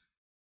terms.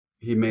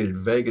 He made it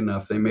vague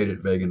enough, they made it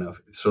vague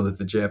enough, so that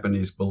the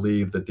Japanese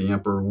believed that the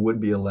emperor would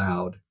be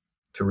allowed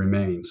to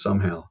remain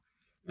somehow.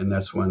 And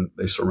that's when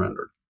they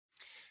surrendered.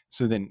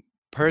 So then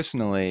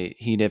personally,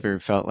 he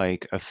never felt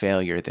like a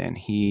failure then.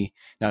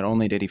 Not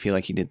only did he feel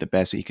like he did the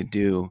best that he could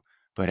do,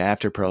 but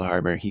after Pearl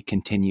Harbor, he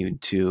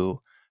continued to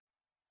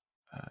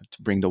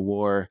to bring the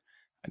war,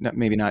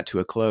 maybe not to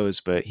a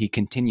close, but he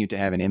continued to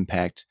have an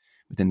impact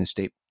within the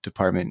State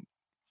Department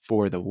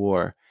for the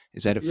war.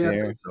 Is that a Yeah, I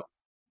fair? think so.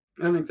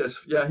 I think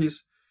that's yeah.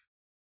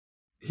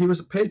 He was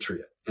a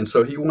patriot, and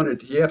so he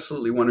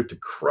absolutely wanted to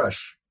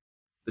crush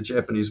the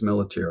Japanese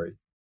military.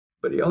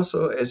 But he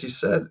also, as he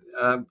said,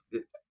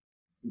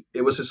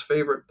 it was his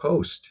favorite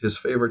post, his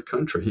favorite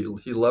country.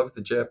 He loved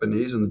the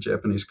Japanese and the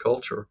Japanese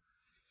culture.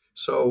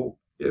 So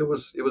it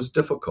was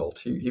difficult.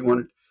 He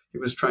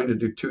was trying to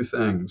do two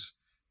things: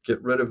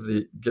 get rid of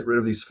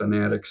these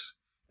fanatics,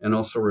 and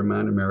also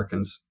remind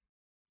Americans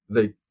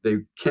they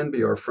can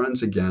be our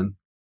friends again.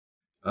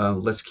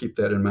 Let's keep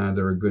that in mind.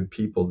 There are good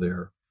people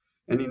there.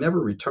 And he never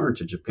returned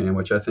to Japan,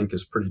 which I think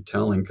is pretty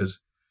telling because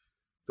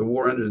the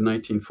war ended in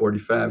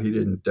 1945. He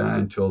didn't die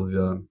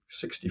until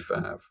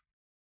 65.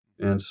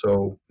 And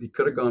so he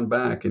could have gone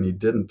back and he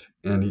didn't.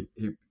 And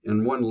he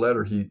in one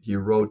letter, he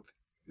wrote,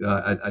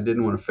 I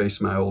didn't want to face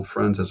my old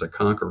friends as a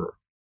conqueror,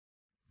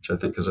 which I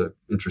think is an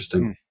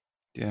interesting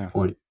Yeah.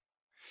 point.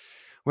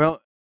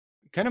 Well,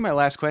 kind of my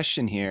last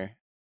question here,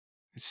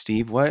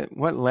 Steve. What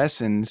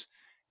lessons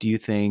do you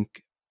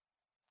think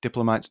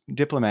diplomats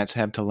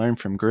have to learn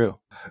from Gru?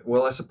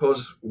 Well, I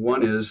suppose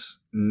one is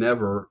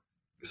never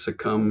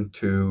succumb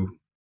to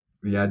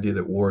the idea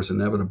that war is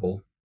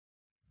inevitable.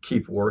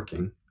 Keep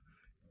working.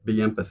 Be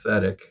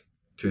empathetic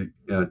to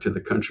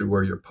the country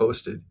where you're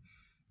posted,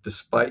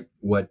 despite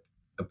what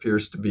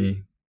appears to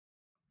be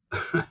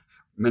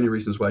many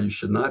reasons why you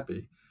should not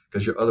be,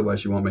 because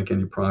otherwise you won't make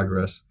any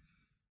progress.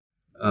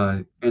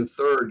 And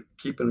third,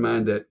 keep in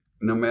mind that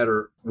no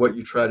matter what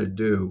you try to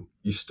do,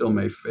 you still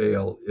may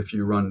fail if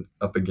you run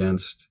up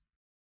against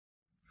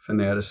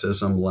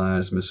fanaticism,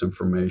 lies,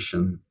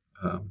 misinformation,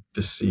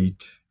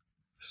 deceit.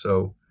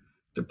 So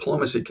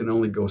diplomacy can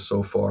only go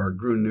so far.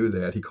 Gru knew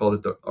that. He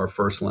called it our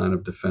first line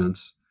of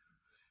defense,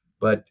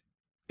 but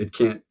it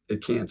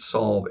can't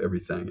solve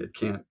everything.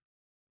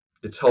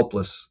 It's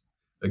helpless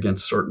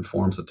against certain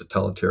forms of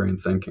totalitarian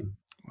thinking.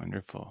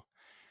 Wonderful.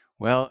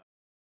 Well,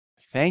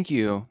 thank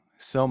you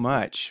so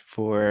much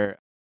for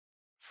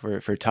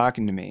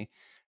talking to me.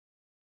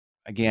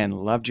 Again,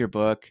 loved your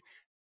book.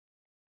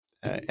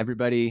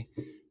 Everybody,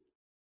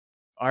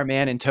 Our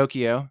Man in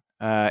Tokyo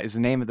is the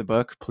name of the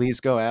book.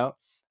 Please go out.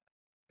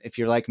 If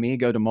you're like me,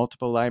 go to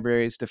multiple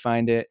libraries to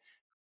find it,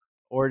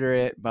 order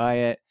it, buy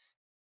it.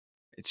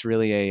 It's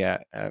really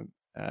I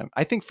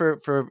think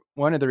for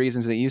one of the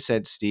reasons that you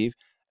said, Steve,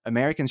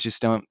 Americans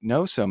just don't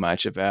know so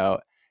much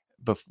about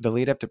the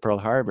lead up to Pearl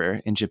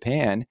Harbor in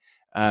Japan.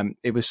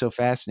 It was so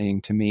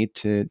fascinating to me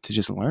to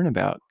just learn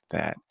about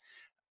that. Me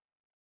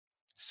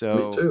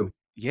So too.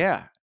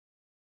 yeah,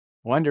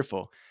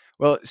 wonderful.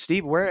 Well,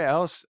 Steve,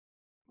 where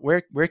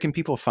can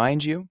people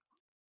find you?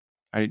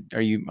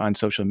 Are you on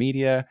social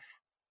media?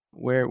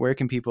 Where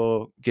can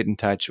people get in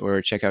touch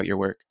or check out your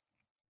work?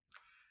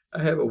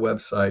 I have a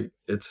website.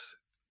 It's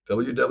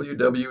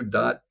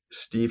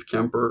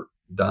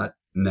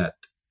www.stevekemper.net.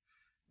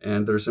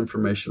 And there's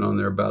information on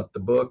there about the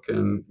book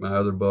and my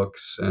other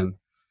books. And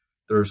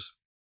there's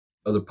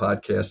other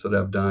podcasts that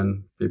I've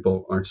done.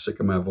 People aren't sick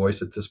of my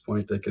voice at this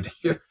point. They could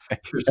hear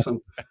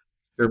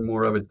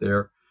more of it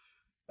there.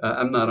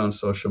 I'm not on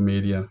social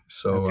media.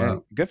 So,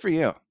 Okay, good for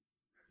you.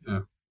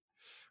 yeah,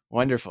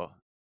 Wonderful.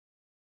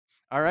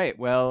 All right.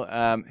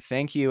 Well,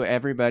 thank you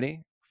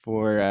everybody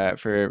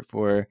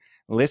for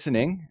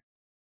listening,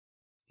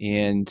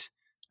 and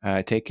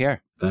take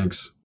care.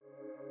 thanks.